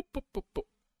just boop, boop, boop, boop, boop,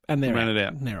 and they're ran it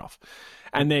out. And they're off.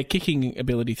 And their kicking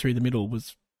ability through the middle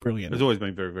was brilliant. It's always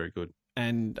been very, very good.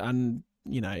 And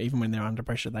even when they're under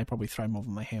pressure, they probably throw more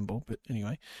than they handball. But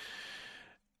anyway,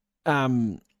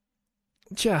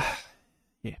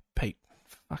 Pete,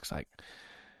 for fuck's sake.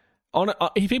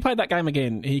 If he played that game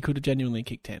again, he could have genuinely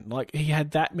kicked 10. Like, he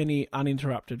had that many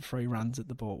uninterrupted free runs at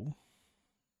the ball.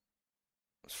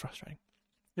 It's frustrating.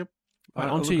 Yep.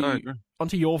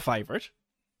 Onto your favourite.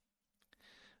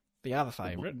 The other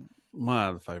favourite. My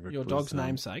other favourite. Your dog's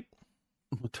namesake.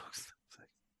 My dog's namesake.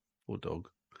 Poor dog.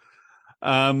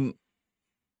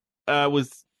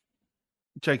 Was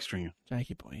Jake Stringer.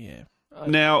 Jakey boy, yeah.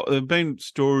 Now, there have been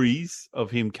stories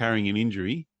of him carrying an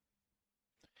injury.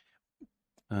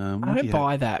 I don't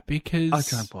buy that, because I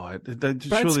can't buy it.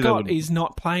 Brad Scott is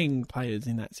not playing players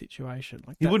in that situation.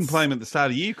 He wouldn't play him at the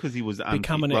start of the year because he was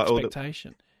become an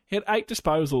expectation. He had 8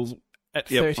 disposals at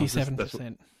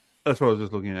 37%. That's what I was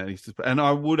just looking at. And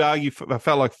I would argue, I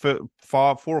felt like 4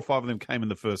 or 5 of them came in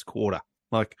the first quarter.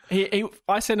 Like,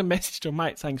 I sent a message to a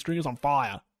mate saying Stringer's on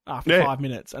fire after 5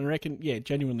 minutes, and I reckon,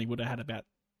 genuinely would have had about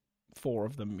 4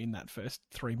 of them in that first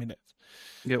 3 minutes.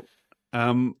 Yep.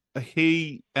 And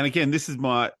again, this is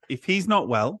if he's not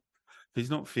well, if he's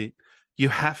not fit, you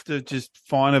have to just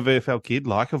find a VFL kid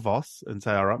like a Voss and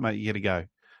say, all right, mate, you got to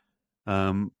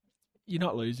go. You're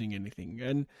not losing anything.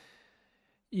 And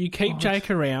you keep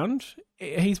Jake around.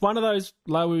 He's one of those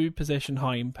low possession,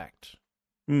 high impact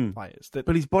players.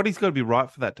 But his body's got to be right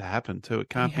for that to happen too. It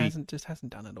can't be. He hasn't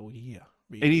done it all year.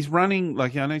 Really. And he's running,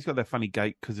 like, I know he's got that funny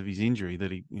gait because of his injury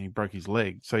that he broke his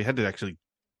leg. So he had to actually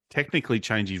technically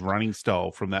change his running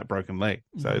style from that broken leg.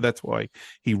 So that's why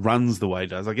he runs the way he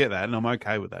does. I get that, and I'm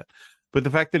okay with that. But the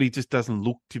fact that he just doesn't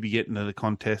look to be getting to the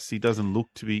contests, he doesn't look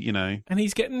to be, And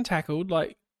he's getting tackled.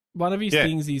 Like, one of his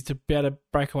things is to be able to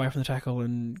break away from the tackle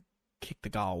and kick the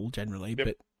goal generally.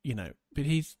 Yep. But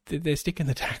they're sticking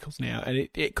the tackles now. And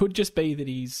it could just be that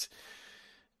he's,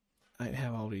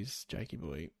 how old is Jakey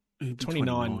boy?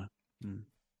 29.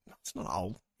 It's not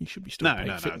old. He should be still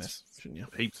peak fitness, shouldn't you?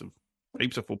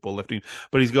 Heaps of football left in.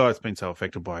 But his guy's been so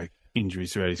affected by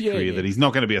injuries throughout his career that he's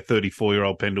not going to be a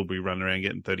 34-year-old Pendlebury running around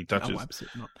getting 30 touches. No,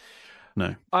 absolutely not.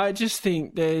 No. I just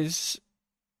think there's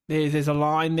a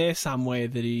line there somewhere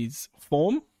that is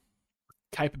form,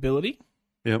 capability,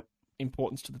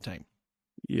 importance to the team.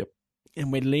 Yep.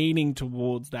 And we're leaning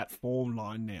towards that form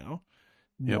line now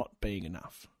not being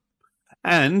enough.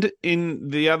 And in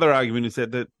the other argument is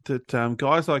that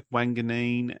guys like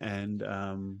Wanganeen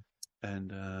and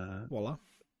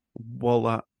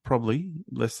Waller probably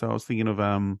less so. I was thinking of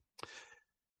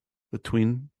the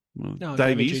twin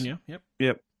Davies. Jr.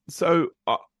 Yep. So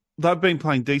they've been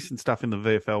playing decent stuff in the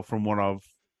VFL from what I've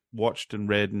watched and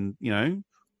read, and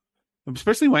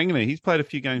especially Wanganeen. He's played a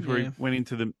few games where he went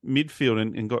into the midfield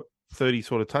and got 30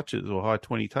 sort of touches or high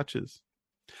 20 touches.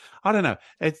 I don't know.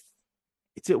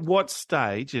 It's at what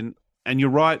stage, and you're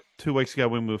right, 2 weeks ago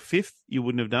when we were 5th, you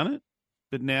wouldn't have done it.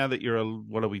 But now that you're,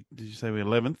 did you say we're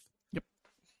 11th? Yep.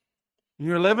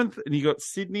 You're 11th, and you got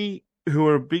Sydney, who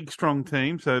are a big, strong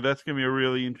team, so that's going to be a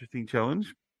really interesting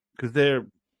challenge because they're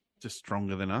just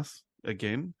stronger than us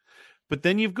again. But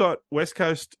then you've got West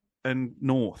Coast and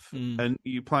North, and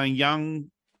you're playing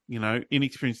young,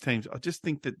 inexperienced teams. I just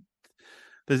think that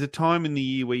there's a time in the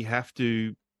year where you have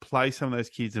to play some of those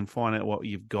kids and find out what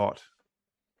you've got.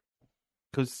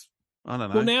 Because, I don't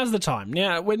know. Well, now's the time.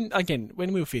 Now, when we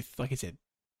were 5th, like I said,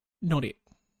 not it.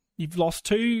 You've lost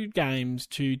 2 games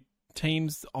to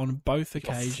teams on both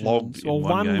occasions. Well,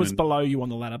 one was below you on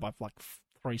the ladder by like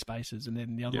 3 spaces, and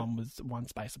then the other one was 1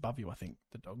 space above you, I think,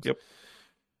 the Dogs. Yep.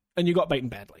 And you got beaten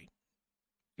badly.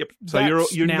 Yep. So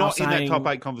you're not in that top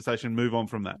 8 conversation. Move on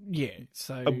from that. Yeah.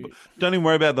 So don't even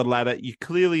worry about the ladder. You're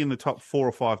clearly in the top 4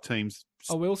 or 5 teams.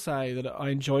 I will say that I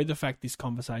enjoyed the fact this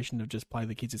conversation of just play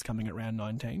the kids is coming at round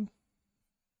 19.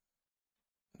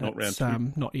 Not round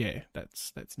 2.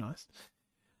 That's nice.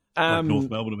 Like North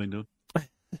Melbourne have been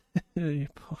doing.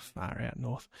 Far out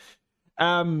north.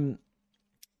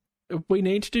 We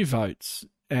need to do votes,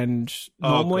 and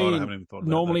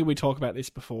normally we talk about this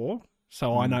before,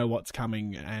 so I know what's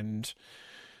coming, and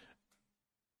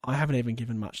I haven't even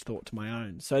given much thought to my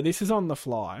own. So this is on the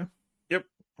fly. Yep,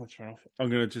 that's right. I'm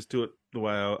going to just do it the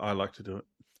way I like to do it.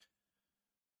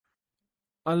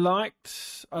 I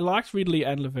liked Ridley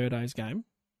and Laverde's game.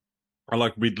 I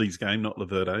like Ridley's game, not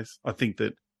Laverde's. I think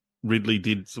that Ridley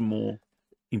did some more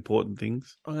important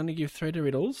things. I'm going to give 3 to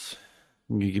Riddles.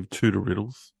 I'm going to give 2 to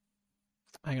Riddles.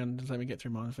 Hang on, just let me get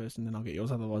through mine first, and then I'll get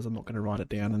yours. Otherwise, I'm not going to write it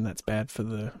down, and that's bad for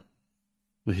the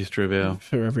history of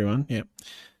for everyone. Yep.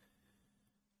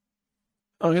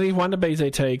 I'm going to give 1 to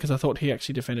BZT because I thought he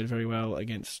actually defended very well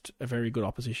against a very good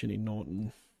opposition in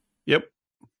Norton. Yep.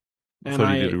 I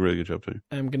thought he did a really good job too.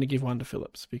 I'm going to give 1 to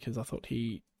Phillips because I thought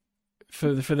he,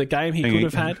 for the game he could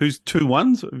have had. Who's 2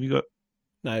 1s? Have you got?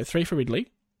 No, 3 for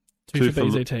Ridley, 2 for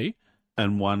BZT,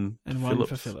 and 1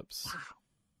 for Phillips. Wow.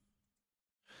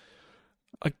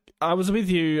 I was with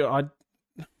you.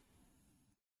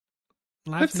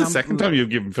 That's the second time you've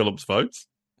given Phillips votes.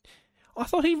 I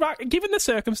thought given the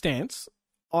circumstance,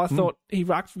 I thought he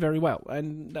rucked very well,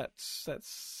 and that's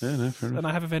fair enough. And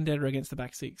I have a vendetta against the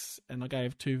back 6, and I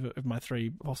gave 2 of my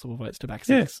 3 possible votes to back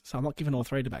 6, so I'm not giving all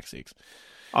 3 to back 6.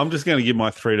 I'm just going to give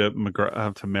my 3 to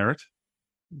Merritt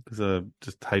because I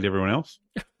just hate everyone else.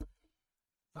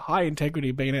 High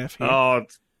integrity BNF here. Oh.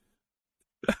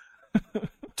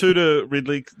 2 to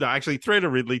Ridley. No, actually, 3 to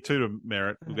Ridley, 2 to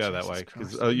Merritt. We'll go that way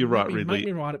because you're right, Ridley. Make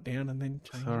me write it down and then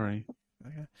change. Sorry.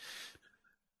 Okay.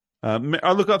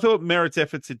 Look, I thought Merritt's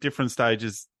efforts at different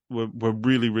stages were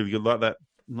really, really good. Like that.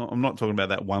 I'm not talking about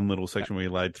that one little section where he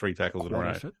laid 3 tackles in a row.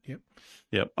 Effort,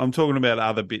 yep. I'm talking about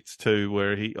other bits too,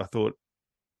 where I thought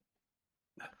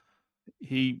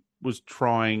he was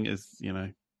trying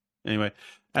Anyway,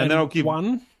 and then I'll give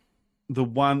the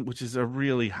one which is a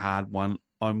really hard one.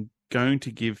 I'm going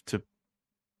to give to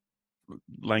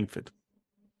Langford.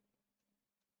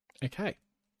 Okay.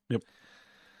 Yep.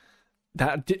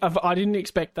 I didn't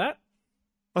expect that.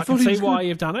 I thought can he see was why good.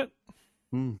 you've done it.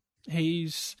 Mm.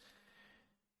 He's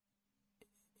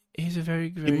a very,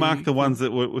 very He marked the good, ones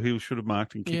that he should have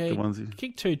marked and kicked the ones.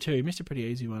 Kicked 2-2. Missed a pretty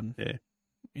easy one. Yeah.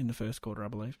 In the first quarter, I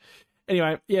believe.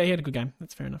 Anyway, yeah, he had a good game.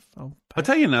 That's fair enough. I'll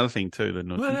tell you another thing too.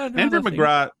 Andrew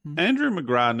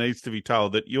McGrath needs to be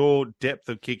told that your depth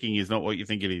of kicking is not what you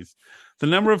think it is. The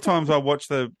number of times I watch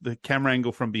the camera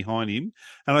angle from behind him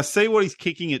and I see what he's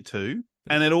kicking it to,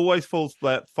 and it always falls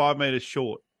about 5 meters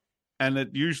short, and it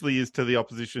usually is to the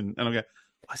opposition. And I go,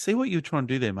 I see what you're trying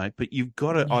to do there, mate, but you've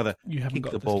got to either kick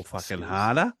the ball fucking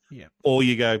harder, or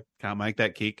you go, can't make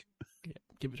that kick. Yeah,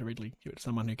 give it to Ridley. Give it to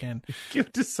someone who can. Give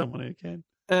it to someone who can.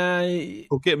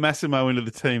 Or get Massimo into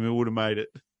the team who would have made it.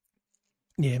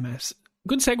 Yeah, Mass.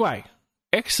 Good segue.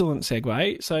 Excellent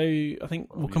segue. So I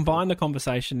think we'll combine the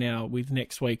conversation now with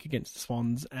next week against the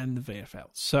Swans and the VFL.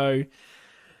 So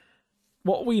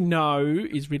what we know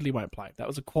is Ridley won't play. That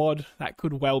was a quad. That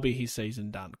could well be his season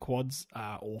done. Quads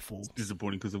are awful. It's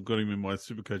disappointing because I've got him in my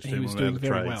Supercoach team. He was doing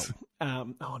very well.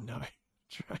 Oh, no.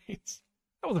 Trades.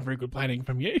 That wasn't very good planning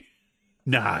from you.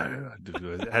 No.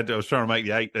 I was trying to make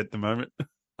the 8 at the moment.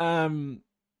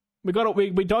 We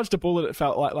dodged a bullet, it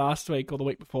felt like, last week or the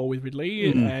week before with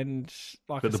Ridley, and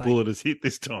the bullet has hit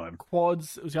this time.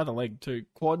 Quads, it was the other leg too.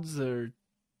 Quads are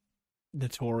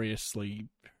notoriously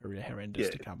horrendous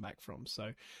to come back from.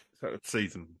 So it's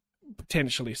season.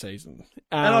 Potentially season.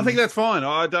 And I think that's fine.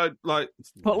 I don't like.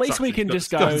 Well, at least we can just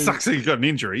go. Sucks that he's got an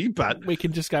injury, but we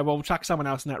can just go, well, we'll chuck someone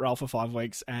else in that role for 5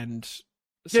 weeks and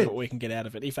see what we can get out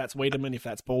of it. If that's Wiedemann, if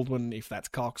that's Baldwin, if that's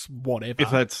Cox, whatever.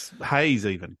 If that's Hayes,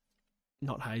 even.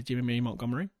 Not Hayes. Do you mean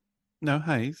Montgomery? No,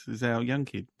 Hayes is our young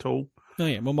kid, tall. Oh,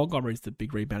 yeah. Well, Montgomery's the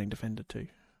big rebounding defender, too.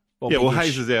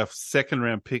 Hayes is our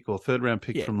second-round pick or third-round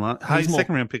pick from last. Hayes'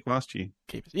 second-round pick last year.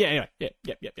 Keepers. Yeah, anyway. Yep.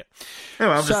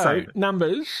 Anyway, I'm just saying.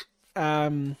 Numbers.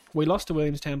 We lost to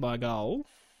Williamstown by a goal.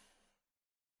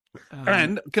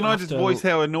 And can I just voice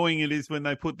how annoying it is when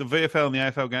they put the VFL and the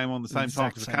AFL game on the same time?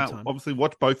 Because I can't obviously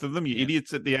watch both of them, you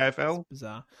idiots at the AFL. It's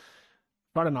bizarre.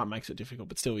 Friday night makes it difficult,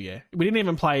 but still, yeah. We didn't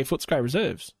even play Footscray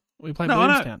reserves. We played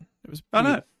Williamstown. It was I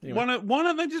know. Anyway. Why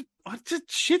don't they just... It just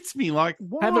shits me. Like,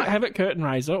 why? Have it curtain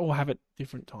raiser or have it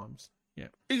different times. Yeah.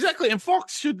 Exactly. And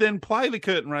Fox should then play the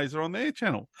curtain raiser on their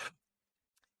channel.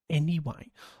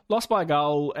 Anyway, lost by a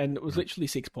goal, and it was literally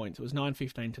 6 points. It was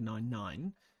 9-15 to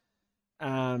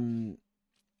 9-9.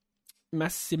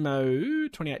 Massimo,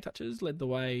 28 touches, led the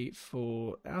way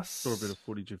for us. Saw a bit of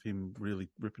footage of him really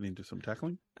ripping into some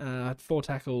tackling. Had 4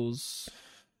 tackles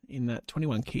in that,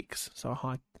 21 kicks, so a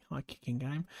high kicking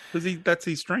game. Because that's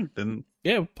his strength. And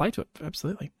yeah, play to it,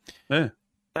 absolutely. Yeah.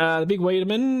 The big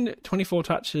Wiedemann, 24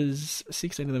 touches,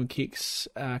 16 of them kicks,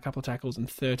 a couple of tackles and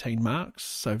 13 marks.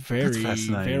 So very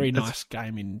nice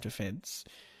game in defence.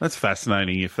 That's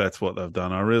fascinating if that's what they've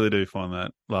done. I really do find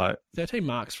that. 13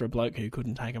 marks for a bloke who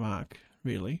couldn't take a mark,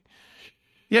 really.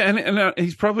 Yeah, and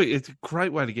he's probably, it's a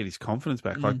great way to get his confidence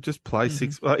back. Just play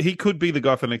 6. He could be the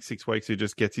guy for the next 6 weeks who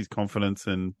just gets his confidence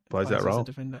and plays that role.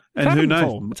 And who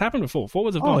knows? It's happened before.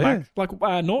 Forwards have gone back.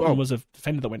 Like Norton was a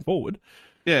defender that went forward.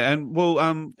 Yeah, and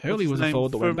Hurley was a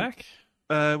forward that went back.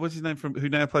 What's his name from who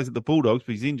now plays at the Bulldogs,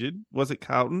 but he's injured? Was it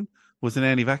Carlton? Was it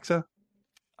anti-vaxxer?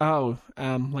 Oh,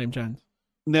 Liam Jones.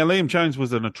 Now Liam Jones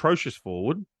was an atrocious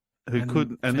forward who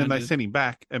couldn't, and then they sent him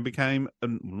back and became, I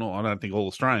don't think all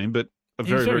Australian, but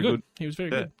very, very good. He was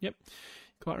very good. Yep,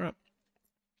 quite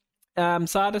right.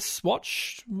 Sardis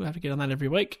Watch, we'll have to get on that every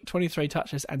week. 23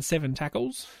 touches and 7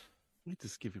 tackles. We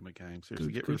just give him a game.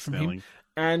 Seriously, get rid of Snelling.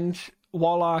 And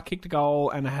Waller kicked a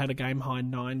goal and had a game high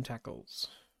 9 tackles.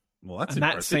 Well, that's and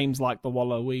impressive. That seems like the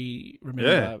Waller we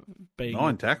remember being.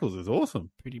 9 tackles is awesome.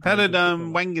 How did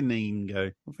Wanganeen go?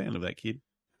 I'm a fan of that kid.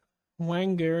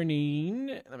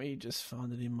 Wanganeen, let me just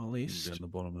find it in my list. Down the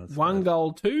bottom of 1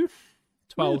 goal, 2,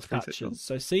 12 touches.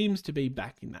 So seems to be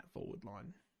back in that forward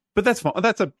line. But that's fine.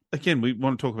 Again, we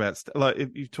want to talk about, like,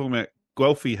 if you're talking about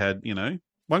Guelphy had,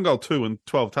 1 goal, 2 and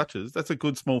 12 touches. That's a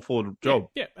good small forward job.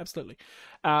 Yeah, absolutely.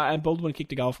 And Baldwin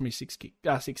kicked a goal from his 6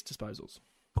 disposals.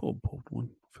 Poor Baldwin.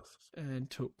 And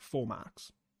took 4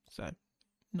 marks. So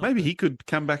maybe he could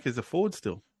come back as a forward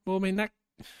still. Well, I mean, that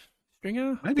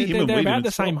Stringer, maybe they're about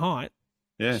the same height.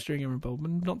 Yeah, Stringer and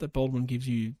Baldwin. Not that Baldwin gives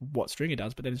you what Stringer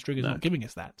does, but then Stringer's not giving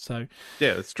us that. So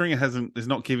yeah, Stringer is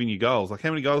not giving you goals. Like, how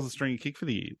many goals has Stringer kicked for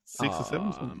the year? 6 or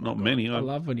 7? Not many. I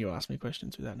love when you ask me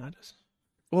questions without notice.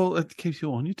 Well, it keeps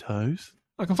you on your toes.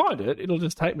 I can find it. It'll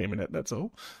just take me a minute, that's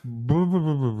all.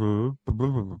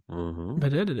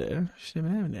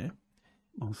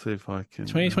 I'll see if I can.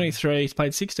 2023, he's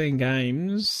played 16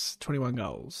 games, 21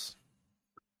 goals.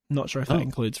 Not sure if that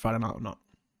includes Friday night or not.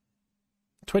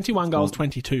 21 goals,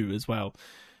 22 as well.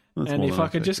 And if I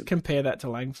could just compare that to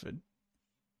Langford,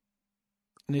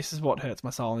 and this is what hurts my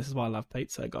soul, and this is why I love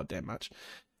Pete so goddamn much.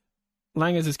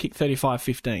 Langers has kicked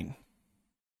 35-15.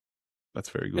 That's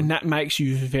very good. And that makes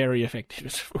you very effective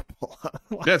as a footballer.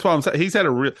 That's why I'm saying he's had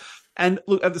a real... And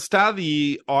look, at the start of the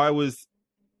year, I was...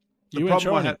 You weren't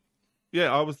sure.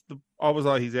 I was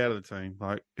like, he's out of the team.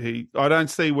 Like I don't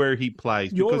see where he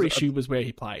plays. Your issue was where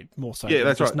he played more so. Yeah,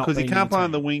 that's right. Because he can't play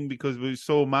on the wing because we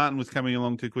saw Martin was coming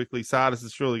along too quickly. Sardis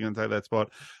is surely going to take that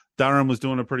spot. Durham was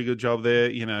doing a pretty good job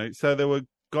there, you know. So there were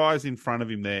guys in front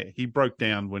of him there. He broke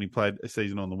down when he played a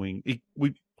season on the wing.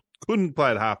 We couldn't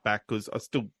play at half back because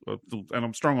and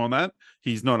I'm strong on that.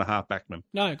 He's not a half backman.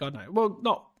 No, God no. Well,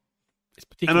 not.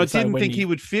 And I didn't think he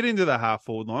would fit into the half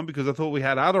forward line because I thought we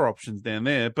had other options down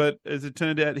there. But as it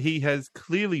turned out, he has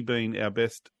clearly been our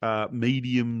best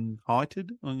medium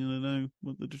heighted. I'm going to know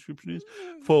what the description is.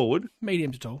 Forward.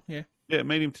 Medium to tall, yeah. Yeah,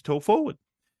 medium to tall forward.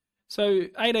 So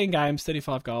 18 games,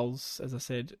 35 goals, as I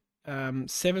said.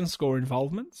 7 score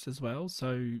involvements as well.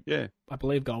 So yeah, I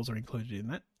believe goals are included in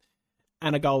that.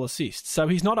 And a goal assist. So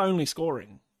he's not only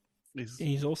scoring,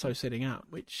 he's also setting up,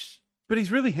 which... But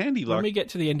he's really handy. When we get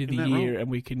to the end of the year and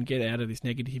we can get out of this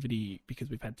negativity because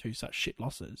we've had 2 such shit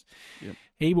losses,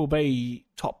 he will be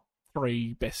top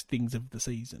 3 best things of the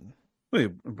season. Well,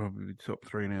 he'll probably be top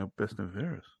 3 in our best of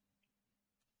eras.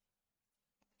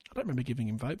 I don't remember giving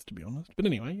him votes, to be honest. But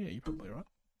anyway, yeah, you're probably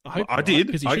right. I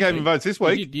did. I gave him votes this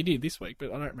week. You did this week,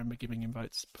 but I don't remember giving him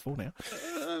votes before now.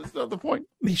 That's not the point.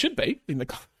 He should be in the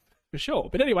for sure.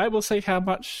 But anyway, we'll see how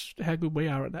good we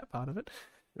are at that part of it.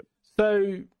 Yep.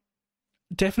 So...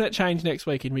 Definite change next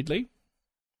week in Ridley.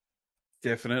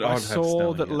 Definite. I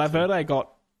saw that Laverde got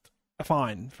a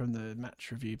fine from the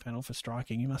match review panel for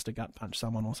striking. He must have gut punched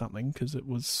someone or something because it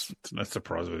was... It's no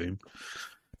surprise with him.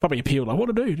 Probably appealed. Like, what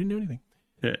to do? Didn't do anything.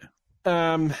 Yeah.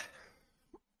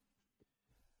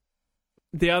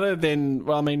 The other then...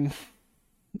 Well, I mean...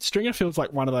 Stringer feels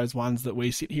like one of those ones that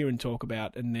we sit here and talk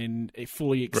about and then it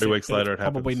fully accepts 3 weeks later it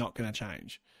happens. Probably not going to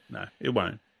change. No, it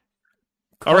won't.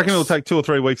 Cox, I reckon it'll take 2 or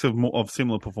 3 weeks of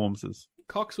similar performances.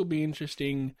 Cox will be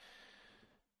interesting.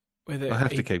 Whether I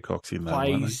have to keep Cox in there.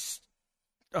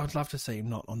 I'd love to see him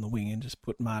not on the wing and just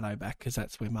put Mardo back because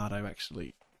that's where Mardo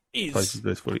actually is. Plays his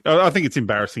best footy. I think it's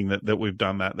embarrassing that we've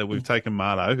done that we've taken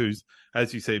Mardo, who's,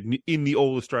 as you said, in the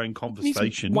All-Australian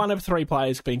conversation. He's one of 3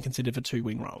 players being considered for 2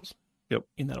 wing roles. Yep.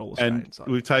 In that All-Australian and side.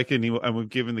 We've taken him and we've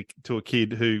given to a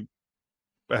kid who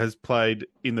has played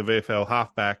in the VFL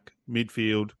half-back,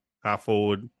 midfield, half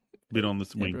forward, bit on the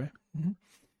swing. Mm-hmm.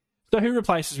 So who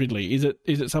replaces Ridley? Is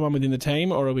it someone within the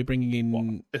team, or are we bringing in?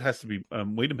 Well, it has to be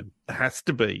Wiedemann. It has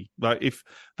to be. Like if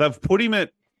they've put him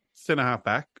at centre half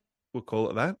back, we'll call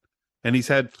it that, and he's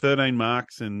had 13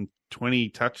 marks and 20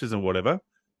 touches or whatever,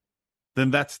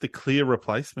 then that's the clear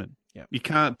replacement. Yep. You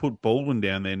can't put Baldwin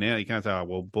down there now. You can't say, oh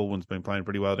well, Baldwin's been playing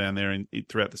pretty well down there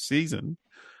throughout the season.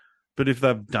 But if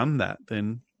they've done that,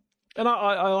 then. And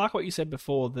I like what you said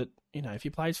before that, you know, if he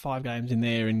plays 5 games in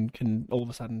there and can all of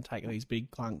a sudden take these big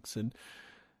clunks and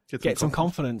get some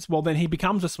confidence, well, then he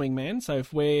becomes a swingman. So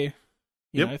if we're,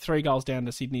 you know, 3 goals down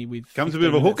to Sydney with comes a bit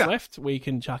of a hooker left, we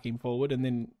can chuck him forward and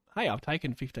then, hey, I've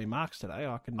taken 15 marks today.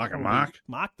 I can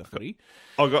mark the footy.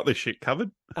 I got this shit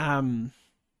covered.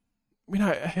 You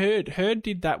know, Hurd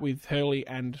did that with Hurley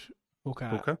and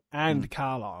Hooker. And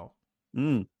Carlisle.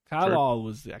 Carlisle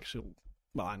was the actual...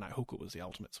 Well, I know Hooker was the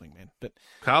ultimate swingman, but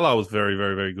Carlisle was very,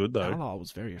 very, very good though. Carlisle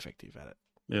was very effective at it.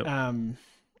 Yep. I'm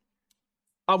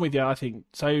with you. I think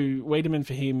so. Wiedemann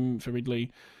for him, for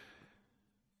Ridley.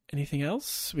 Anything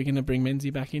else? We're going to bring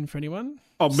Menzies back in for anyone?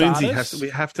 Oh, Menzies has to.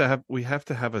 We have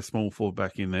to have a small forward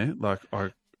back in there. And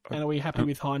are we happy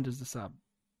with Hind as the sub?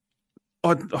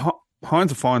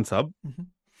 Hind's a fine sub. Mm-hmm.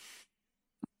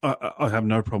 I have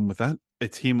no problem with that.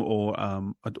 It's him or I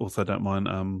also don't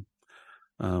mind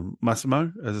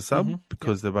Massimo as a sub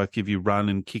because they both give you run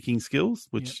and kicking skills,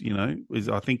 which you know is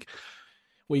I think.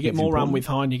 Well, you get more run with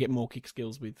Hind, you get more kick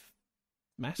skills with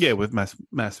Mass. Yeah, with Mass,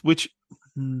 which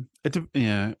I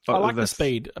like the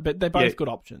speed, but they're both good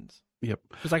options. Yep,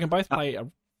 because they can both play a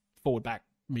forward, back,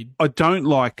 mid. I don't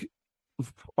like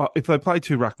if they play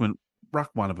 2 ruckmen. Ruck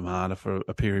one of them harder for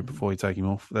a period before you take him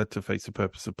off. That defeats the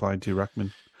purpose of playing 2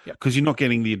 ruckmen. Because you're not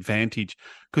getting the advantage.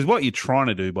 Because what you're trying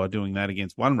to do by doing that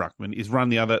against one ruckman is run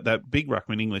that big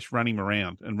ruckman English, run him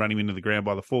around and run him into the ground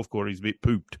by the 4th quarter. He's a bit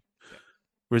pooped.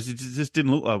 Whereas it just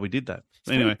didn't look like we did that.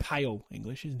 He's anyway, very pale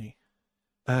English, isn't he?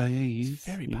 Yeah, he is. He's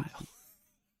very pale.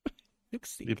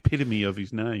 Looks sick. The epitome of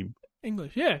his name.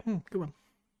 English, yeah. Good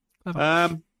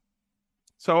one.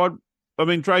 So, I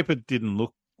mean, Draper didn't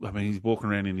look I mean, he's walking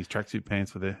around in his tracksuit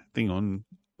pants with a thing on.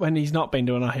 When he's not been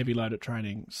doing a heavy load at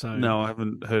training, so no, I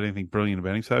haven't heard anything brilliant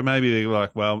about him. So maybe they're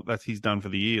like, well, he's done for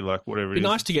the year, like whatever it is. Be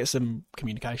nice to get some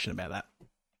communication about that.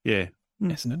 Yeah,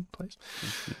 Essendon, please.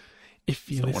 If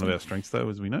you it's not one of our strengths, though,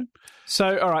 as we know.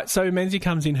 So, all right. So Menzies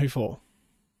comes in. Who for?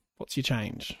 What's your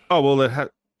change? Oh well,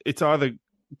 it's either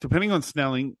depending on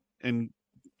Snelling and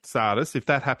Sardis. If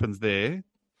that happens there,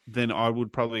 then I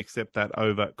would probably accept that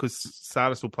over because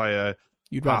Sardis will play a.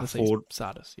 You'd rather see forward.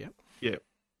 Sardis, yeah. Yeah.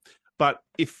 But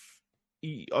if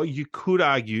you could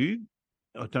argue,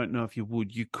 I don't know if you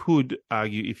would, you could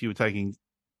argue if you were taking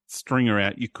Stringer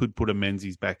out, you could put a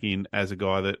Menzies back in as a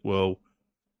guy that, well,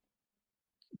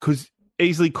 because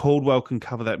easily Caldwell can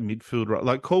cover that midfield, right?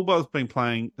 Like Caldwell's been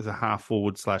playing as a half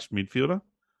forward / midfielder.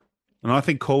 And I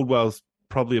think Caldwell's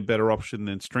probably a better option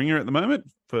than Stringer at the moment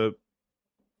for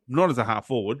not as a half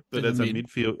forward, but as a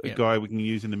midfield a guy we can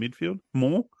use in the midfield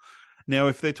more. Now,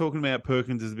 if they're talking about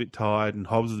Perkins is a bit tired and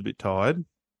Hobbs is a bit tired.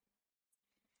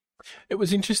 It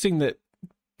was interesting that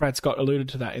Brad Scott alluded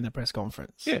to that in the press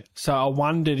conference. Yeah. So I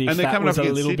wondered if that was a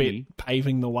little Sydney. bit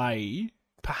paving the way,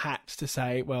 perhaps, to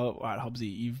say, well, all right,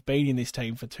 Hobbsy, you've been in this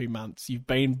team for 2 months. You've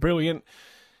been brilliant.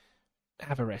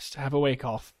 Have a rest. Have a week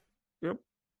off. Yep.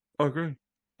 I agree.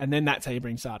 And then that's how you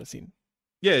bring Sardis in.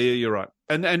 Yeah, you're right.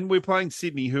 And we're playing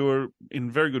Sydney, who are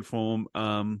in very good form.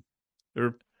 They're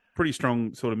a pretty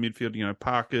strong sort of midfield,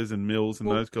 Parkers and Mills and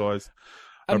those guys.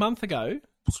 A month ago,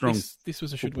 strong. This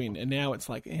was a should win, and now it's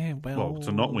like, well, it's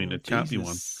a not win. It can't be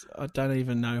one. I don't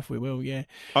even know if we will. Yeah,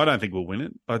 I don't think we'll win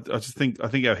it. I just think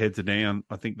our heads are down.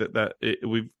 I think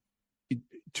we've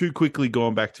too quickly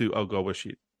gone back to God, we're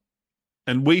shit,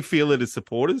 and we feel it as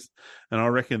supporters, and I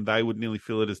reckon they would nearly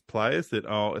feel it as players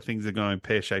that things are going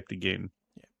pear shaped again.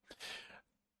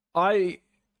 Yeah,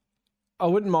 I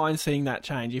wouldn't mind seeing that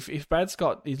change if Brad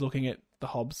Scott is looking at the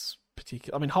Hobbs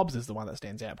particular. I mean, Hobbs is the one that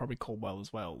stands out. Probably Caldwell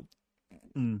as well.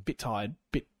 Bit tired,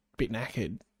 bit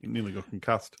knackered. He nearly got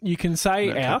concussed. You can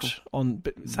say out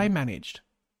but say managed.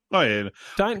 Oh yeah.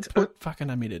 Don't put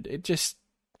fucking omitted. It just.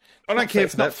 I don't care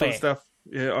for that sort of stuff.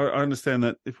 Yeah, I understand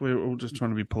that. If we're all just trying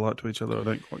to be polite to each other, I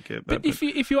don't quite get that. But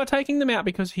if you are taking them out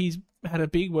because he's had a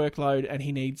big workload and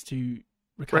he needs to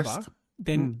recover,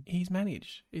 then he's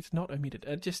managed. It's not omitted.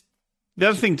 The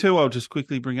other thing too, I'll just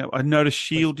quickly bring up. I noticed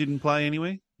Shield didn't play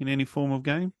anyway in any form of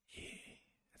game. Yeah,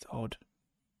 it's odd.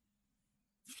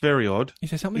 Very odd.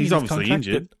 Is there something he's in his obviously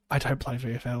injured. I don't play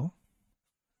VFL.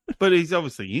 But he's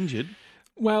obviously injured.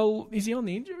 Well, is he on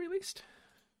the injury list?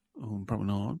 Oh, probably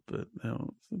not.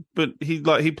 But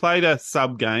he played a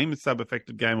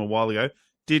sub-affected game a while ago,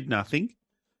 did nothing,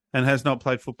 and has not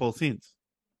played football since.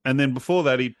 And then before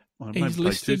that, he's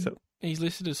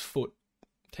listed as foot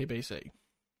TBC.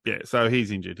 Yeah, so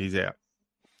he's injured. He's out.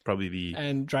 Probably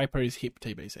and Draper is hip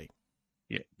TBC.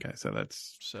 Yeah, okay, so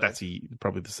that's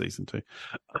probably the season too.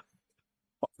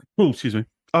 Oh, excuse me.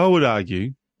 I would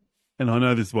argue, and I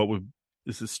know this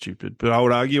is stupid, but I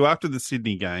would argue after the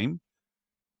Sydney game,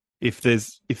 if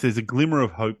there's a glimmer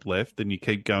of hope left, then you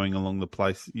keep going along the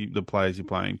players you're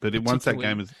playing. But once that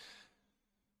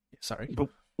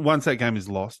game is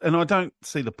lost, and I don't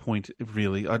see the point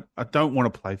really. I don't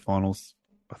want to play finals.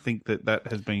 I think that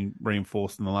has been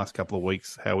reinforced in the last couple of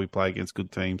weeks, how we play against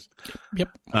good teams. Yep.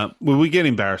 When we get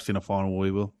embarrassed in a final,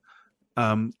 we will.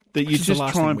 That you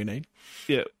just try and, we need.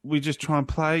 Yeah, we just try and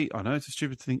play. I know it's a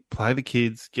stupid thing. Play the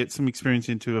kids, get some experience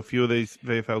into a few of these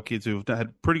VFL kids who've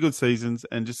had pretty good seasons,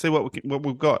 and just see what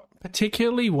we've got.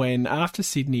 Particularly when after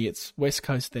Sydney, it's West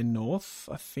Coast then North.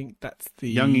 I think that's the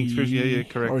Young Express. Yeah,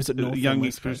 correct. Or is it North Young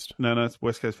West Express? Coast? No, it's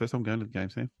West Coast first. I'm going to the game,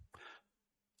 Sam.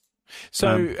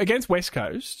 So against West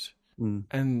Coast,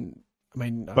 and I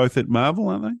mean both at Marvel,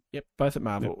 aren't they? Yep, both at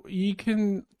Marvel. Yep. You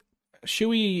can.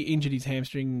 Shuey injured his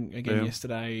hamstring again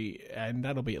yesterday, and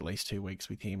that'll be at least 2 weeks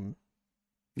with him.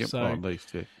 Yep, so at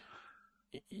least, yeah.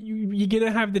 You're going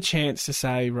to have the chance to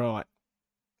say, right,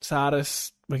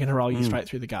 Sardis, we're going to roll you straight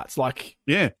through the guts. Like,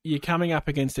 you're coming up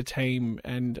against a team,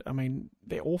 and, I mean,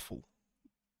 they're awful,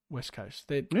 West Coast.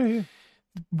 They're the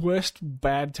worst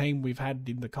bad team we've had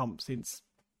in the comp since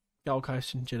Gold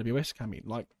Coast and GWS come in.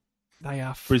 Like, they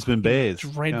are Brisbane Bears.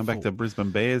 Dreadful. Going back to Brisbane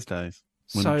Bears days.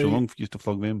 When Geelong used to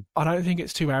flog them. I don't think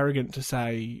it's too arrogant to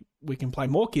say we can play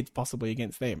more kids possibly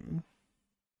against them.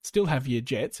 Still have your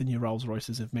Jets and your Rolls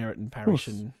Royces of Merritt and Parrish.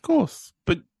 Of course.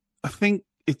 But I think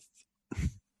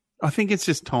it's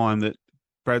just time that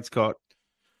Brad Scott,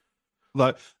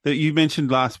 like that you mentioned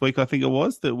last week, I think it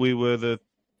was, that we were the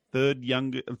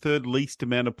third least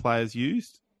amount of players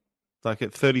used. Like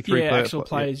at 33 actual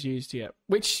players used,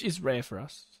 which is rare for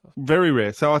us. Very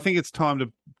rare. So I think it's time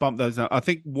to bump those up. I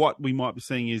think what we might be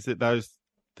seeing is that those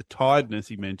the tiredness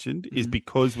he mentioned is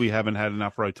because we haven't had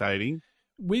enough rotating.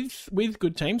 With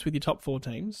good teams, with your top 4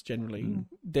 teams, generally,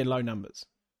 they're low numbers.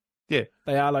 Yeah.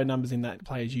 They are low numbers in that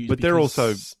players use. But they're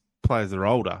also players that are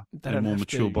older and more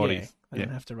mature bodies. They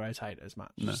don't have to rotate as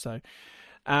much. No. So,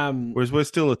 whereas we're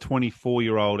still a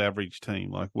 24-year-old average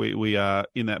team. Like we are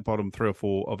in that bottom 3 or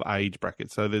 4 of age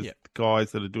bracket. So there's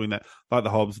guys that are doing that, like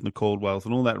the Hobbs and the Caldwells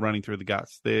and all that running through the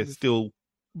guts. They're still...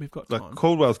 We've got like time.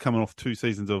 Caldwell's coming off 2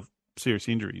 seasons of serious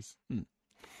injuries.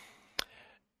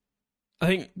 I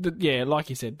think that, like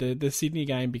you said, the Sydney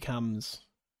game becomes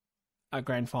a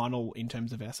grand final in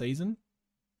terms of our season.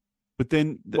 But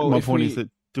then my point is that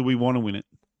do we want to win it?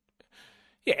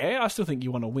 Yeah, I still think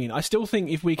you want to win. I still think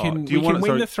if we can,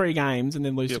 win the 3 games and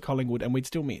then lose to Collingwood, and we'd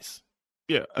still miss.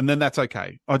 Yeah, and then that's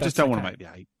okay. I just don't want to make the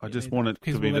 8. I just want it to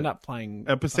be... Because we'll end up playing...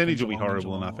 Our percentage will be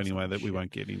horrible enough anyway that we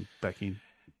won't get back in.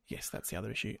 Yes, that's the other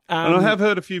issue. And I have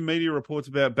heard a few media reports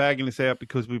about bagging us out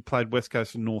because we played West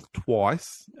Coast and North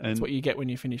twice. And that's what you get when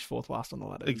you finish 4th last on the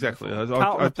ladder. Exactly.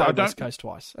 Carlton played West Coast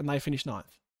twice, and they finished 9th.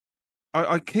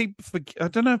 I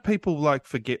don't know if people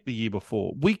forget the year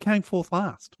before. We came 4th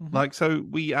last. So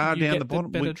we are down the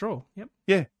bottom. Better draw. Yep.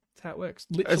 Yeah. That's how it works.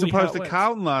 As opposed to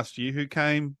Carlton last year, who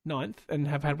came 9th and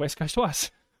have had West Coast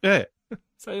twice. Yeah.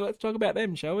 So let's talk about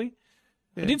them, shall we?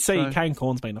 Yeah, I did see Kane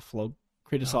Corn's been a flog,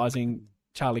 criticising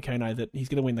Charlie Curnow that he's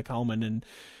going to win the Coleman and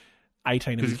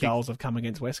 18 of his goals have come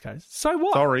against West Coast. So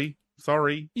what? Sorry for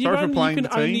playing the team. You can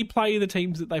only play the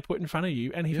teams that they put in front of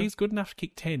you, and if he's good enough to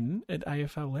kick 10 at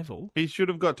AFL level... He should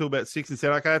have got to about 6 and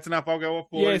said, okay, that's enough, I'll go off,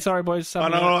 boys. Yeah, sorry, boys. I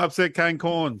know I'll upset Kane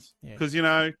Corns, because,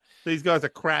 these guys are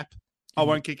crap. I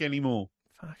won't kick any more.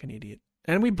 Fucking idiot.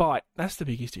 And we bite. That's the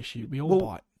biggest issue. We all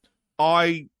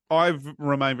bite. I've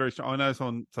remained very strong. I know it's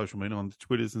on social media, on the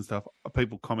Twitters and stuff.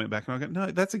 People comment back, and I go, "No,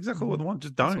 that's exactly what they want.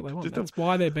 Just don't." That's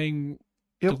why they're being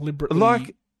deliberately.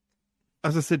 Like,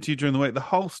 as I said to you during the week, the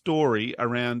whole story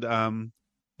around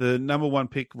the number 1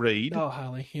 pick Reed. Oh,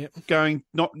 Harley,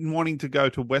 not wanting to go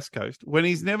to West Coast when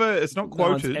he's never. It's not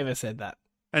quoted. No one's ever said that.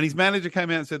 And his manager came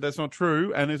out and said that's not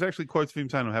true. And there's actually quotes of him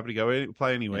saying, "I'm happy to go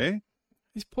play anywhere." Yeah.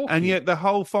 He's poor. And yet the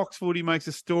whole Fox Footy makes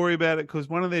a story about it because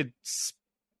one of their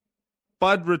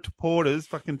spud reporters,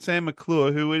 fucking Sam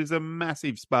McClure, who is a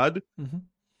massive spud,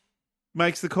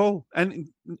 makes the call. And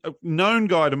a known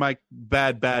guy to make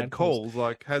bad calls,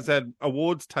 like has had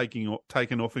awards taken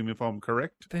off him, if I'm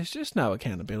correct. There's just no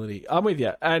accountability. I'm with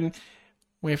you. And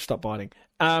we have to stop biting.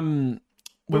 We're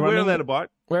allowed to bite.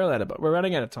 We're allowed to bite. We're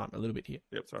running out of time a little bit here.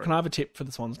 Yep, sorry. Can I have a tip for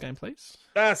the Swans game, please?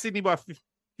 Sydney by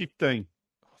 15.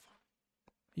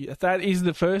 Yeah, that is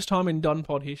the first time in Don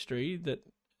Pod history that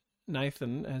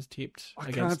Nathan has tipped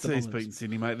against the Bombers. I can't see us beating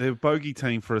Sydney, mate. They're a bogey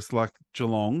team for us like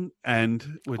Geelong,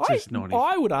 and we're just not in.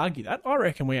 I would argue that. I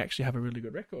reckon we actually have a really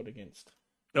good record against.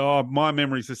 Oh, my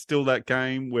memories are still that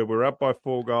game where we're up by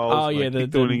 4 goals. Oh, yeah. The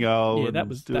goal. Yeah,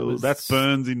 that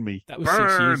burns in me. That was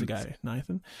 6 years ago,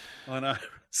 Nathan. I know.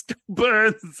 Still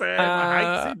burns, Sam. I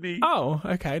hate Sydney. Oh,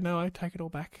 okay. No, I take it all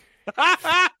back.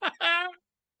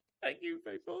 Thank you,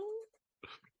 people.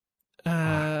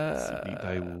 Sydney,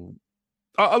 they will.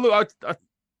 Look,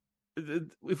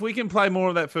 if we can play more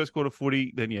of that first quarter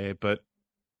footy, then yeah. But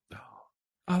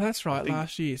that's right.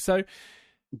 Last year, so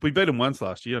we beat them once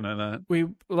last year. I know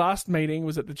that. Last meeting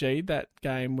was at the G, that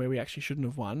game where we actually shouldn't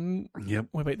have won. Yep,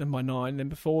 we beat them by 9. And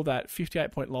before that,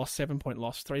 58-point loss, 7-point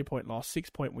loss, 3-point loss,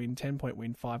 6-point win, 10-point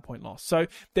win, 5-point loss. So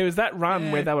there was that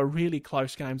run where they were really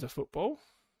close games of football.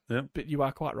 Yep. But you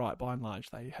are quite right. By and large,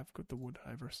 they have got the wood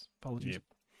over us. Apologies. Yep.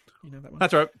 You know that one.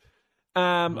 That's right.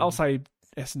 I'll say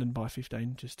Essendon by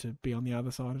 15, just to be on the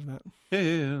other side of that. Yeah,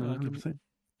 100%.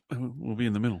 We'll be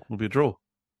in the middle. We'll be a draw.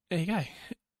 There you go.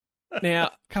 Now,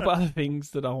 a couple other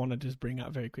things that I want to just bring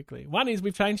up very quickly. One is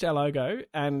we've changed our logo,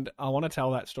 and I want to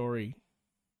tell that story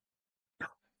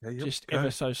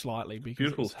ever so slightly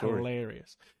because it's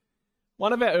hilarious.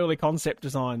 One of our early concept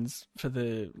designs for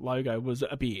the logo was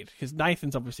a beard, because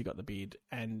Nathan's obviously got the beard,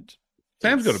 and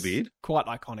Sam's got a beard. Quite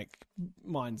iconic.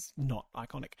 Mine's not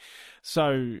iconic.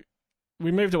 So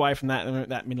we moved away from that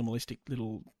minimalistic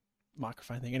little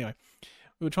microphone thing. Anyway,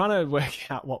 we were trying to work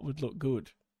out what would look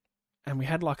good. And we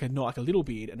had like a little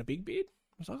beard and a big beard.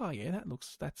 I was like, oh yeah,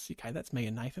 that's okay. That's me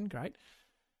and Nathan. Great.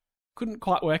 Couldn't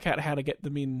quite work out how to get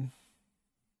them in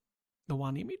the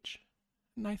one image.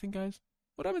 Nathan goes,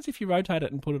 what happens if you rotate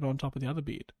it and put it on top of the other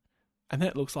beard? And then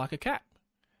it looks like a cap.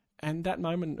 And that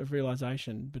moment of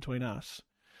realization between us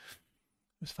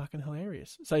was fucking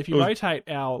hilarious. So if you rotate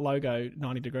our logo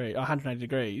 180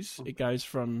 degrees, it goes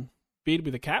from beard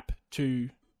with a cap to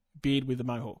beard with a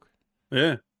mohawk.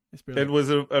 Yeah. It's brilliant. It was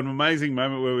an amazing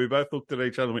moment where we both looked at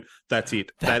each other and went, that's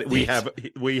it. We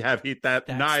have hit that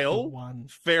nail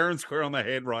fair and square on the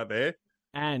head right there.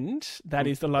 And that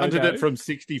is the logo. Hunted it from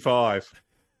 65.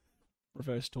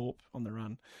 Reverse torp on the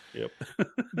run. Yep.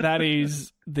 That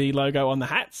is the logo on the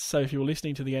hats. So if you were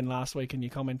listening to the end last week and you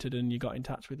commented and you got in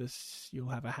touch with us, you'll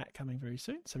have a hat coming very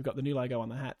soon. So we've got the new logo on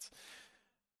the hats.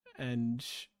 And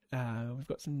we've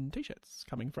got some T-shirts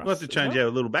coming for us. We'll have to change our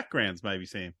little backgrounds maybe,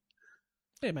 Sam.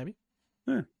 Yeah, maybe.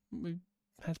 Yeah. It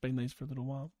has been these for a little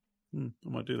while. I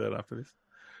might do that after this.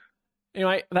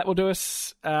 Anyway, that will do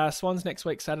us. Swans next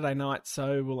week, Saturday night.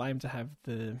 So we'll aim to have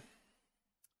the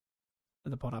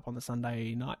pod up on the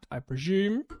Sunday night, I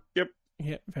presume. Yep.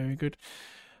 Very good.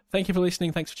 Thank you for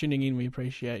listening. Thanks for tuning in. We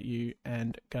appreciate you.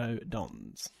 And go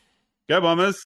Dons. Go Bombers.